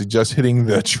player. I suggest hitting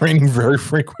the training very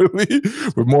frequently.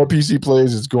 With more PC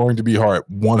players, it's going to be hard.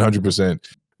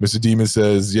 100%. Mr. Demon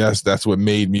says, yes, that's what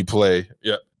made me play.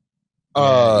 Yeah.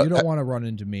 You don't want to run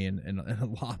into me in a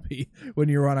lobby when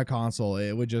you're on a console.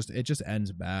 It just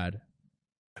ends bad.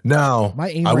 Now, my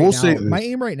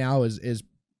aim right now is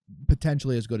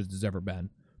potentially as good as it's ever been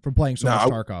from playing so much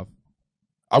Tarkov.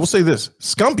 I will say this: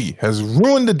 Scumpy has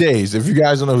ruined the days. If you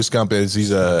guys don't know who Scump is,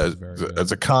 he's a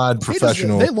COD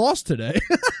professional. They lost today.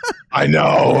 I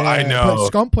know.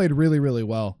 But Scump played really, really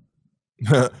well.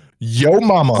 Yo,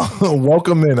 mama,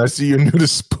 welcome in. I see you're new to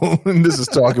Spoon. This is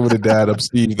Talking with a Dad. I'm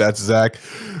Steve. That's Zach.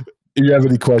 If you have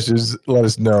any questions, let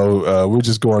us know. We're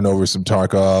just going over some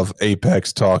Tarkov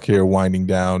Apex talk here, winding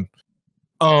down.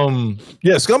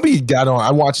 Yeah, Scumpy got on.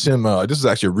 I watched him. This is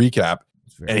actually a recap,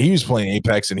 and he was playing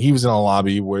Apex, and he was in a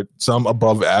lobby with some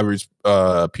above average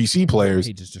PC players.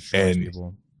 He just destroys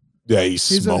people. Yeah, he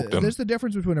smoked them. There's the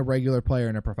difference between a regular player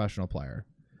and a professional player.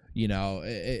 You know,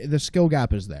 the skill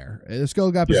gap is there. The skill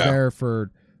gap is there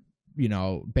for, you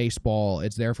know, baseball.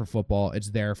 It's there for football. It's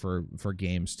there for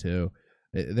games too.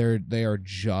 They are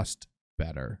just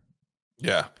better.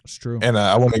 Yeah, it's true. And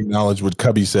I want to acknowledge what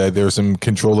Cubby said. There are some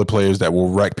controller players that will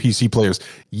wreck PC players.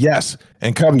 Yes,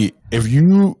 and Cubby, if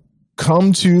you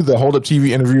come to the Hold Up TV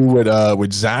interview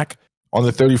with Zach on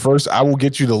the 31st, I will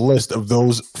get you the list of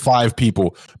those 5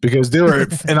 people, because there are,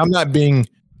 and I'm not being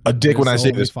a dick when I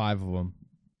say this. 5 of them.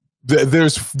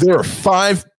 There are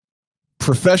 5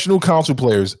 professional console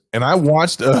players, and I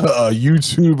watched a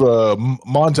YouTube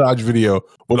montage video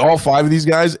with all 5 of these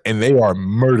guys, and they are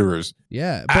murderers.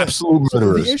 Yeah, absolute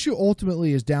murderers. The issue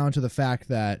ultimately is down to the fact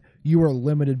that you are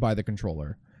limited by the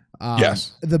controller.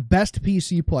 Yes, the best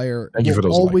PC player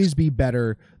will always be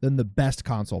better than the best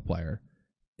console player.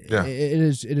 Yeah, it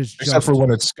is. Except for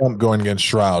when it's Scump going against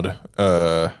Shroud.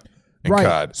 Right,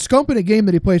 COD. Scump in a game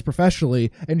that he plays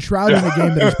professionally, and Shroud in a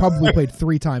game that he's probably played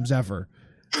 3 times ever.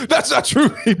 That's not true.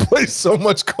 He plays so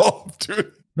much Call of Duty.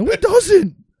 No, he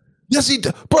doesn't. Yes, he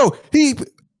does. Bro, he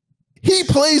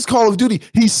plays Call of Duty.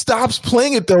 He stops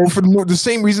playing it, though, for the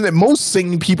same reason that most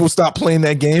singing people stop playing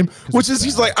that game, which is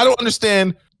he's like, I don't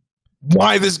understand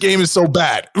why this game is so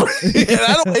bad. And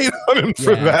I don't hate on him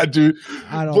for that, dude.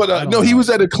 No, he was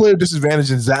at a clear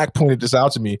disadvantage, and Zach pointed this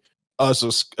out to me.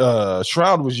 So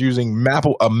Shroud was using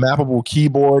a mappable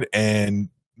keyboard and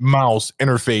mouse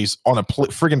interface on a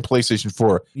friggin' PlayStation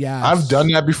 4. Yeah, I've done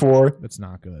that before. It's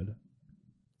not good.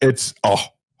 It's a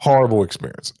horrible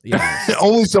experience. Yeah,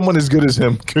 only someone as good as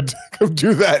him could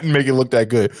do that and make it look that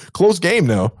good. Close game,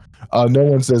 though. No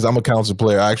one says I'm a console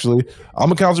player. Actually,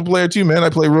 I'm a console player too, man. I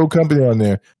play Rogue Company on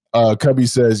there. Cubby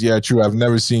says, yeah, true. I've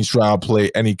never seen Shroud play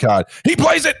any COD. He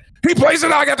plays it. He plays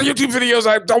it. I got the YouTube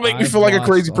videos. Don't make me feel like a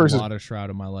crazy person. A lot of Shroud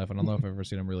in my life. I don't know if I've ever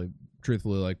seen him really,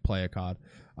 truthfully, like play a COD.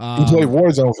 He played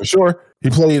Warzone for sure. He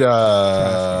played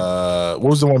what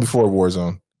was the one before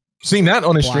Warzone? Seen that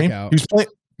on his stream? He was playing.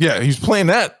 Yeah, he's playing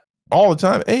that all the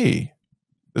time. Hey,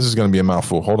 this is gonna be a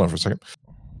mouthful. Hold on for a second.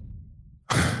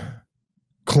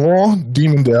 Claw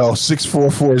Demondale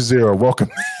 6440.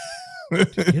 Welcome.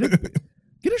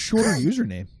 Get a shorter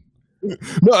username.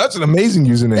 No, that's an amazing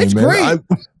username, it's man. Great.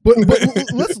 But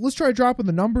let's try dropping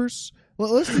the numbers.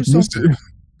 Let's do something.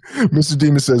 Mr.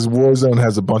 Demon says Warzone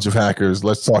has a bunch of hackers.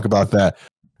 Let's talk about that.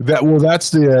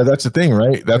 That's the thing,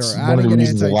 right? That's one of the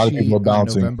reasons a lot of people are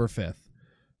bouncing. November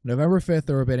 5th,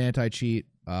 there will be an anti-cheat.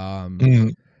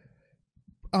 I'm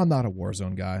not a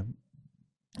Warzone guy.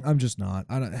 I'm just not.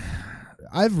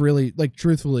 I've really, like,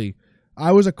 truthfully,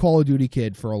 I was a Call of Duty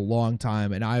kid for a long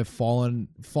time, and I've fallen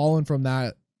from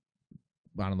that,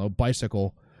 I don't know,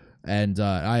 bicycle, and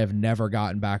I have never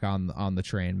gotten back on the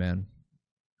train, man.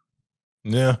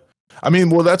 Yeah. I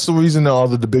mean, well, that's the reason all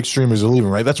the big streamers are leaving,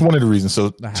 right? That's one of the reasons. So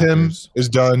Tim is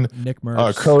done. Nick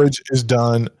Merckx. Courage is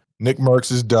done. Nick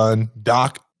Merckx is done.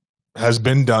 Doc has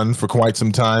been done for quite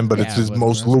some time, but it's his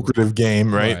most lucrative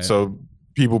game, right? So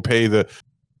people pay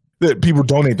people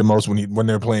donate the most when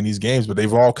they're playing these games, but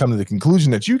they've all come to the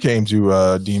conclusion that you came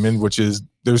to, Demon, which is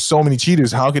there's so many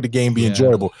cheaters. How could the game be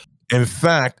enjoyable? In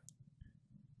fact,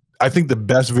 I think the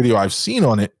best video I've seen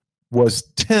on it was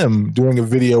Tim doing a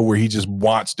video where he just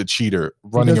watched a cheater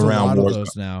running around. A lot of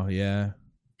those now, yeah,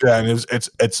 and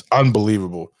it's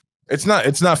unbelievable. It's not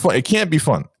fun. It can't be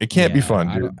fun. It can't be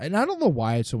fun, dude. And I don't know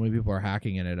why so many people are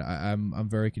hacking in it. I'm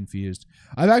very confused.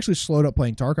 I've actually slowed up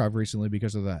playing Tarkov recently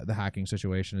because of the hacking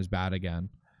situation is bad again.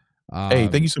 Hey,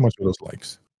 thank you so much for those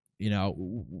likes. You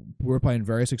know, we're playing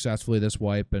very successfully this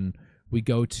wipe, and we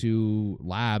go to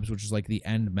labs, which is like the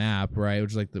end map, right?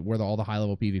 Which is like where all the high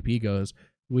level PvP goes.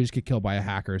 We just get killed by a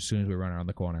hacker as soon as we run around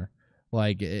the corner.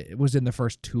 Like, it was in the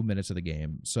first 2 minutes of the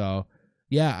game. So,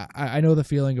 yeah, I know the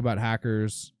feeling about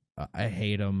hackers. I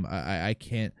hate them. I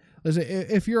can't. Listen,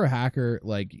 if you're a hacker,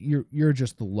 like, you're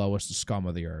just the lowest scum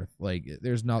of the earth. Like,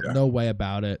 there's no way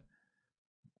about it.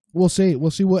 We'll see. We'll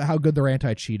see how good their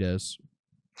anti-cheat is.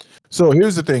 So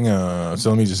here's the thing. So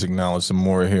let me just acknowledge some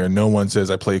more here. No one says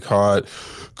I play COD.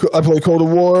 I play Cold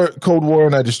War,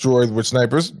 and I destroyed with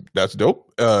snipers. That's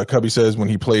dope. Cubby says when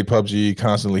he played PUBG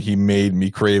constantly, he made me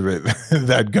crave it.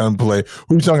 That gunplay.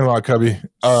 Who are you talking about, Cubby?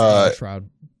 Shroud.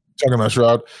 Talking about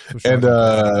Shroud. And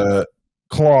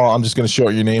Claw, I'm just going to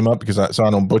short your name up because so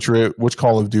I don't butcher it. Which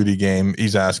Call of Duty game?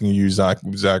 He's asking you, Zach,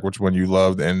 which one you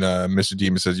loved. And Mr.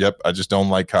 Demon says, yep, I just don't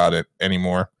like COD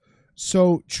anymore.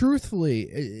 So,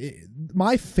 truthfully,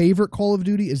 my favorite Call of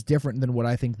Duty is different than what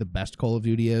I think the best Call of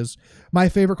Duty is. My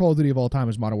favorite Call of Duty of all time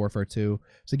is Modern Warfare 2.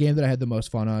 It's a game that I had the most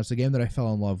fun on. It's a game that I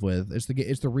fell in love with.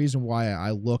 It's the reason why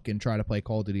I look and try to play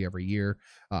Call of Duty every year,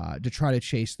 to try to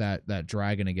chase that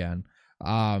dragon again.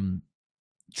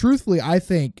 Truthfully, I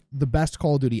think the best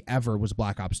Call of Duty ever was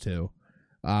Black Ops 2.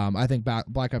 I think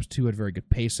Black Ops 2 had very good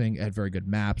pacing, it had very good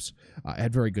maps, it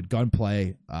had very good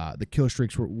gunplay. The kill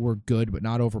streaks were good, but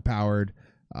not overpowered.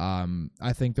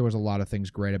 I think there was a lot of things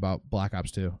great about Black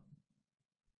Ops 2.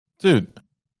 Dude,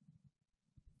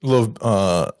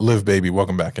 Live Baby,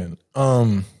 welcome back in.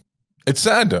 It's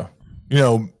sad though. You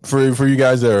know, for you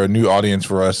guys that are a new audience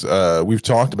for us, we've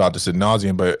talked about this ad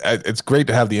nauseum, but it's great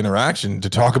to have the interaction to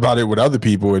talk about it with other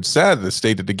people. It's sad the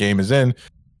state that the game is in.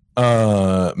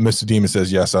 Mr. Demon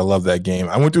says, yes, I love that game.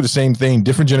 I went through the same thing,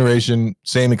 different generation,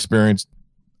 same experience.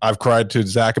 I've cried to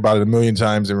Zach about it a million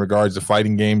times in regards to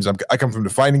fighting games. I come from the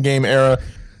fighting game era.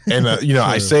 And, you know,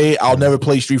 I say I'll never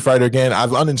play Street Fighter again. I've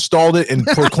uninstalled it and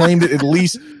proclaimed it at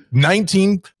least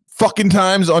 19 fucking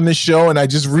times on this show, and I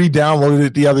just re-downloaded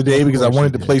it the other day because I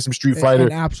wanted to play some Street Fighter.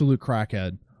 An absolute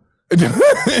crackhead. and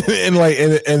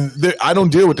I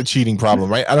don't deal with the cheating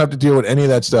problem, right? I don't have to deal with any of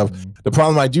that stuff. The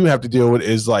problem I do have to deal with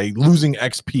is like losing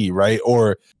XP, right?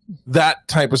 Or that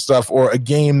type of stuff, or a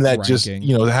game that ranking. Just,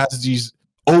 you know, has these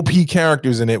OP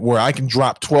characters in it where I can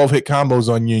drop 12 hit combos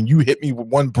on you and you hit me with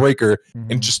one breaker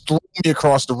and just throw me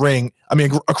across the ring. I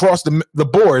mean, across the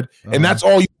board, and that's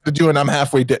all you have to do, and I'm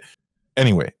halfway dead.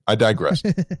 Anyway, I digress.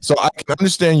 So I can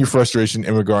understand your frustration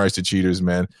in regards to cheaters,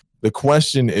 man. The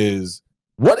question is,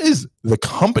 what is the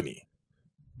company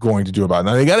going to do about it?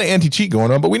 Now, they got an anti-cheat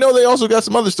going on, but we know they also got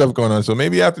some other stuff going on. So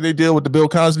maybe after they deal with the Bill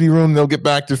Cosby room, they'll get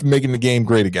back to making the game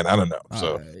great again. I don't know.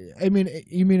 So, I mean,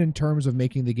 you mean in terms of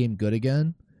making the game good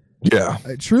again? Yeah.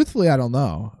 Truthfully, I don't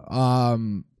know.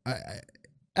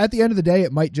 At the end of the day,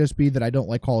 it might just be that I don't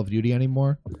like Call of Duty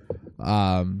anymore.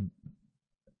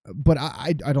 But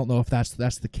I don't know if that's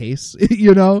the case,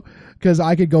 you know, because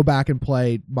I could go back and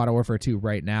play Modern Warfare 2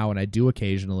 right now, and I do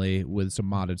occasionally with some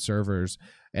modded servers,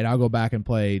 and I'll go back and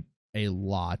play a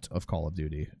lot of Call of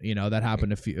Duty. You know, that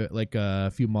happened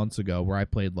a few months ago where I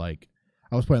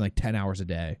was playing like 10 hours a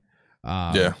day.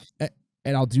 Yeah,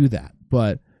 and I'll do that,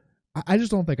 but I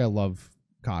just don't think I love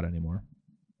COD anymore.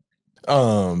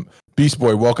 Beast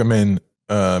Boy, welcome in,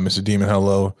 Mr. Demon.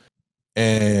 Hello.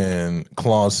 And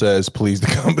Claw says, please, the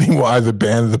company will either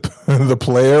ban the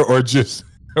player or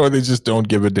they just don't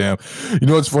give a damn. You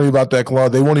know what's funny about that, Claw?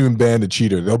 They won't even ban the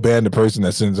cheater. They'll ban the person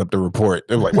that sends up the report.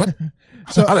 They're like, what?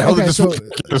 So, how the hell did this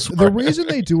the reason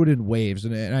they do it in waves,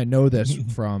 and I know this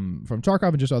from Tarkov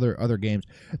and just other games,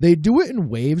 they do it in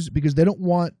waves because they don't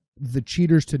want the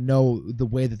cheaters to know the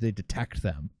way that they detect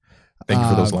them. Thank you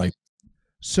for those likes.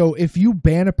 So if you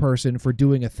ban a person for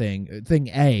doing a thing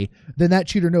A, then that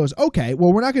cheater knows, okay,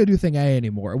 well, we're not going to do thing A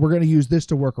anymore. We're going to use this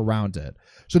to work around it.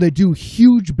 So they do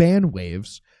huge ban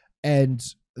waves, and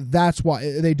that's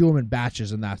why they do them in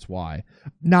batches, and that's why.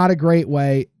 Not a great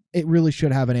way. It really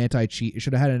should have an anti-cheat. It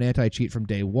should have had an anti-cheat from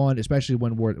day one, especially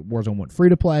when Warzone went free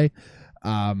to play.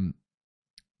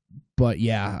 But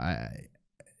yeah,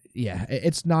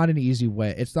 it's not an easy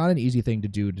way. It's not an easy thing to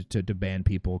do to ban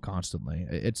people constantly.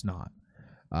 It's not.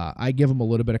 I give them a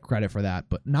little bit of credit for that,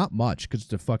 but not much because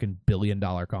it's a fucking $1 billion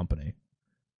company.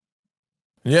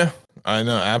 Yeah, I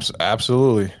know.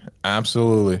 Absolutely.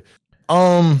 Welcome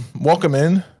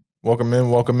in.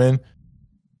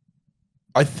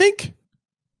 I think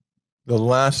the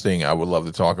last thing I would love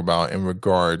to talk about in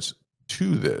regards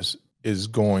to this is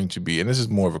going to be, and this is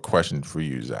more of a question for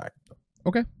you, Zach.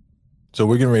 Okay. So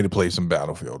we're getting ready to play some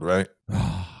Battlefield, right?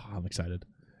 I'm excited.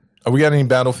 We got any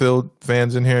Battlefield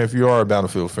fans in here? If you are a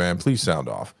Battlefield fan, please sound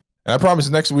off. And I promise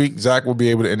next week, Zach will be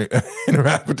able to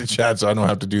interact with the chat, so I don't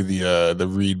have to do the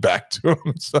read back to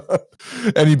him. So,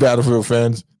 any Battlefield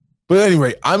fans? But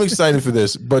anyway, I'm excited for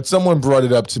this. But someone brought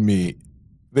it up to me.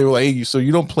 They were like, hey, so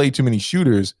you don't play too many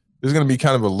shooters. There's going to be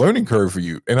kind of a learning curve for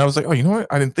you. And I was like, oh, you know what?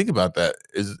 I didn't think about that.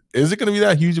 Is it going to be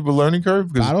that huge of a learning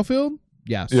curve? Battlefield?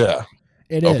 Yes. Yeah.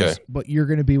 It is, but you're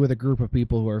going to be with a group of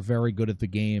people who are very good at the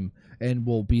game and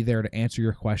will be there to answer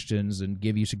your questions and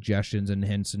give you suggestions and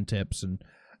hints and tips and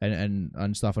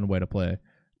stuff on the way to play.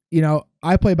 You know,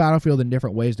 I play Battlefield in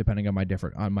different ways depending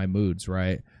on my moods,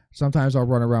 right? Sometimes I'll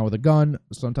run around with a gun.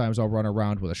 Sometimes I'll run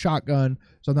around with a shotgun.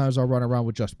 Sometimes I'll run around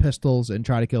with just pistols and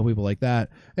try to kill people like that.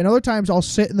 And other times I'll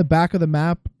sit in the back of the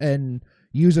map and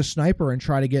use a sniper and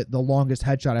try to get the longest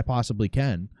headshot I possibly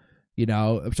can. You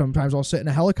know, sometimes I'll sit in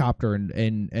a helicopter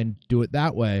and do it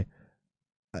that way.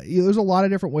 There's a lot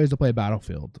of different ways to play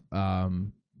Battlefield.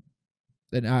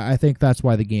 And I think that's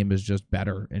why the game is just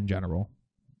better in general.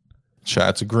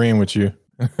 Chat's agreeing with you.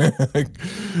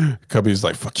 Cubby's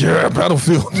like, fuck yeah,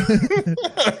 Battlefield.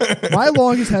 My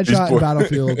longest headshot in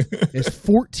Battlefield is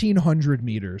 1,400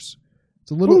 meters.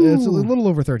 It's a little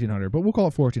over 1,300, but we'll call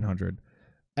it 1,400.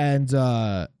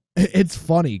 And it's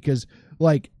funny because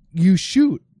like you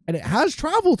shoot and it has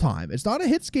travel time. It's not a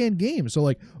hit scan game, so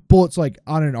like bullets like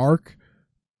on an arc.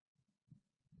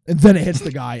 And then it hits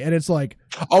the guy, and it's like,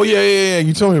 oh yeah.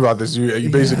 You told me about this. You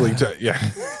basically, yeah.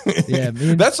 I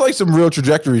mean, that's like some real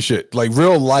trajectory shit, like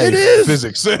real life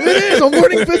physics. It is. I'm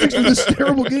learning physics from this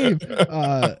terrible game.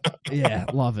 Yeah,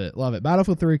 love it.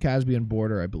 Battlefield 3 Caspian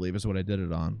Border, I believe, is what I did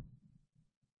it on.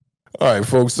 All right,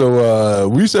 folks. So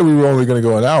we said we were only going to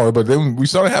go an hour, but then we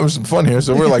started having some fun here,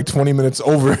 so we're like 20 minutes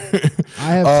over.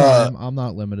 I have time. I'm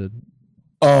not limited.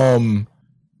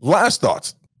 Last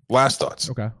thoughts.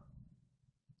 Okay.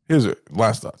 Here's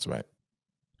last thoughts, right?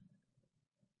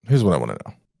 Here's what I want to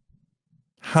know.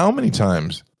 How many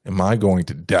times am I going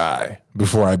to die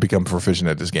before I become proficient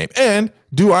at this game? And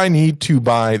do I need to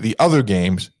buy the other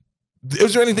games?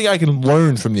 Is there anything I can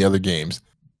learn from the other games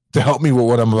to help me with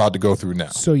what I'm about to go through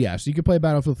now? So, yeah. So you can play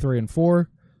Battlefield 3 and 4.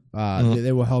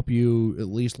 They will help you at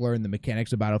least learn the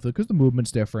mechanics of Battlefield because the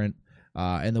movement's different.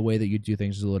 And the way that you do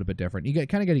things is a little bit different. You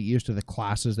kind of get used to the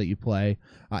classes that you play.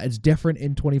 It's different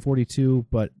in 2042,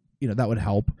 but that would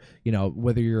help.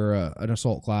 Whether you're an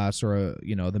assault class or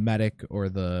the medic or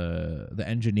the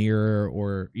engineer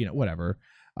or whatever.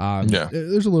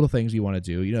 There's a little things you want to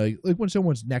do. Like when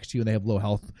someone's next to you and they have low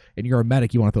health and you're a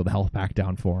medic, you want to throw the health pack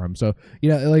down for them. So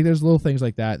like there's little things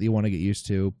like that you want to get used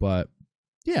to. But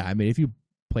yeah, I mean, if you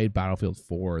played Battlefield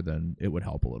 4, then it would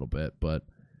help a little bit. But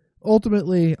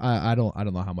ultimately, I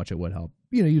don't know how much it would help.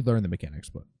 You'd learn the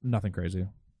mechanics, but nothing crazy.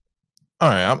 All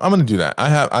right, I'm going to do that.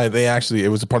 It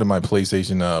was a part of my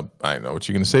PlayStation. I know what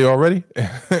you're going to say already.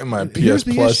 My PS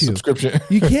Plus subscription.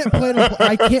 You can't play it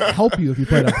I can't help you if you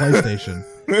play it on PlayStation.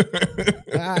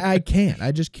 I can't.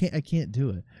 I just can't. I can't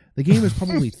do it. The game is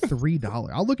probably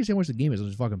 $3. I'll look and see how much the game is and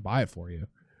just fucking buy it for you.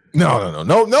 No.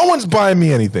 No one's buying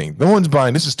me anything. No one's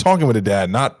buying. This is Talking with a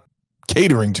Dad, not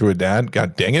catering to a dad.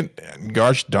 God dang it.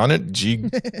 Gosh darn it.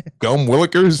 Gum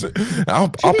Willikers. I'll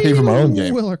pay for my own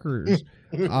game. Willikers.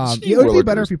 It would be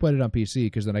better if you played it on PC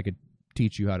because then I could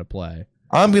teach you how to play.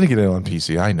 I'm gonna get it on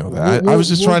PC. I know that. I was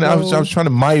just trying to. I was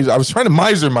trying to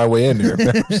miser my way in here.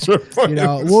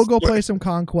 We'll go play some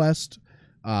Conquest,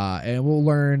 and we'll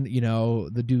learn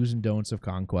the do's and don'ts of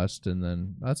Conquest, and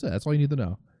then that's it. That's all you need to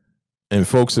know. And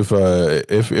folks,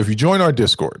 if you join our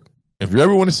Discord, if you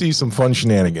ever want to see some fun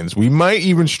shenanigans, we might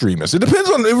even stream this. It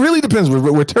really depends.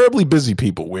 We're terribly busy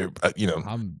people.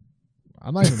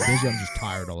 I'm not even busy. I'm just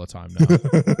tired all the time now.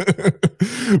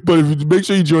 But if you make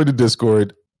sure you join the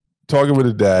Discord, Talking with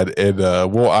a Dad, and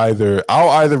I'll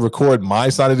either record my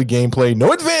side of the gameplay,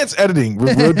 no advanced editing.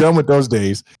 We're done with those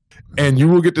days, and you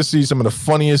will get to see some of the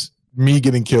funniest me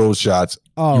getting killed shots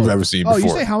you've ever seen before. You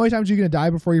say how many times you're gonna die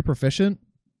before you're proficient?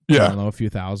 Yeah, I don't know, a few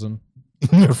thousand.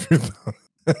 Dude,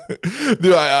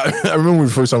 I remember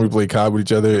the first time we played COD with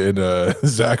each other, and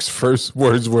Zach's first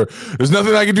words were, "There's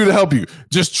nothing I can do to help you.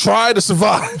 Just try to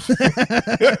survive."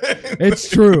 It's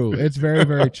true. It's very,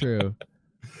 very true.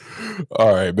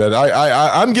 All right, man.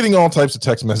 I'm getting all types of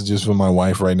text messages from my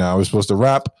wife right now. I was supposed to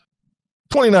wrap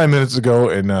 29 minutes ago,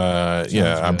 and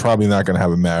I'm probably not going to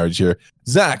have a marriage here.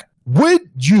 Zach, would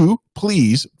you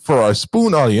please, for our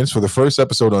Spoon audience, for the first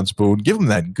episode on Spoon, give them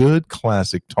that good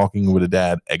classic Talking with a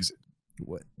Dad exit?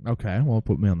 Okay, well,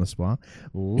 put me on the spot.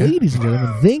 Ladies and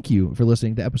gentlemen, thank you for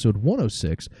listening to episode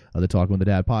 106 of the Talking with the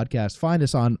Dad podcast. Find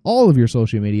us on all of your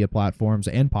social media platforms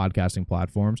and podcasting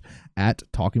platforms at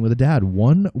Talking with the Dad.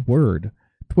 One word.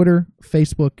 Twitter,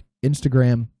 Facebook,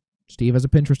 Instagram. Steve has a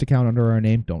Pinterest account under our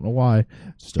name. Don't know why.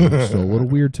 Still a little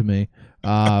weird to me.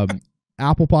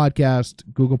 Apple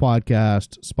Podcast, Google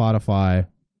Podcast, Spotify.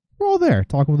 We're all there.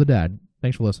 Talking with the Dad.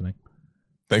 Thanks for listening.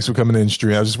 Thanks for coming in,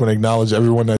 Stream. I just want to acknowledge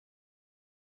everyone that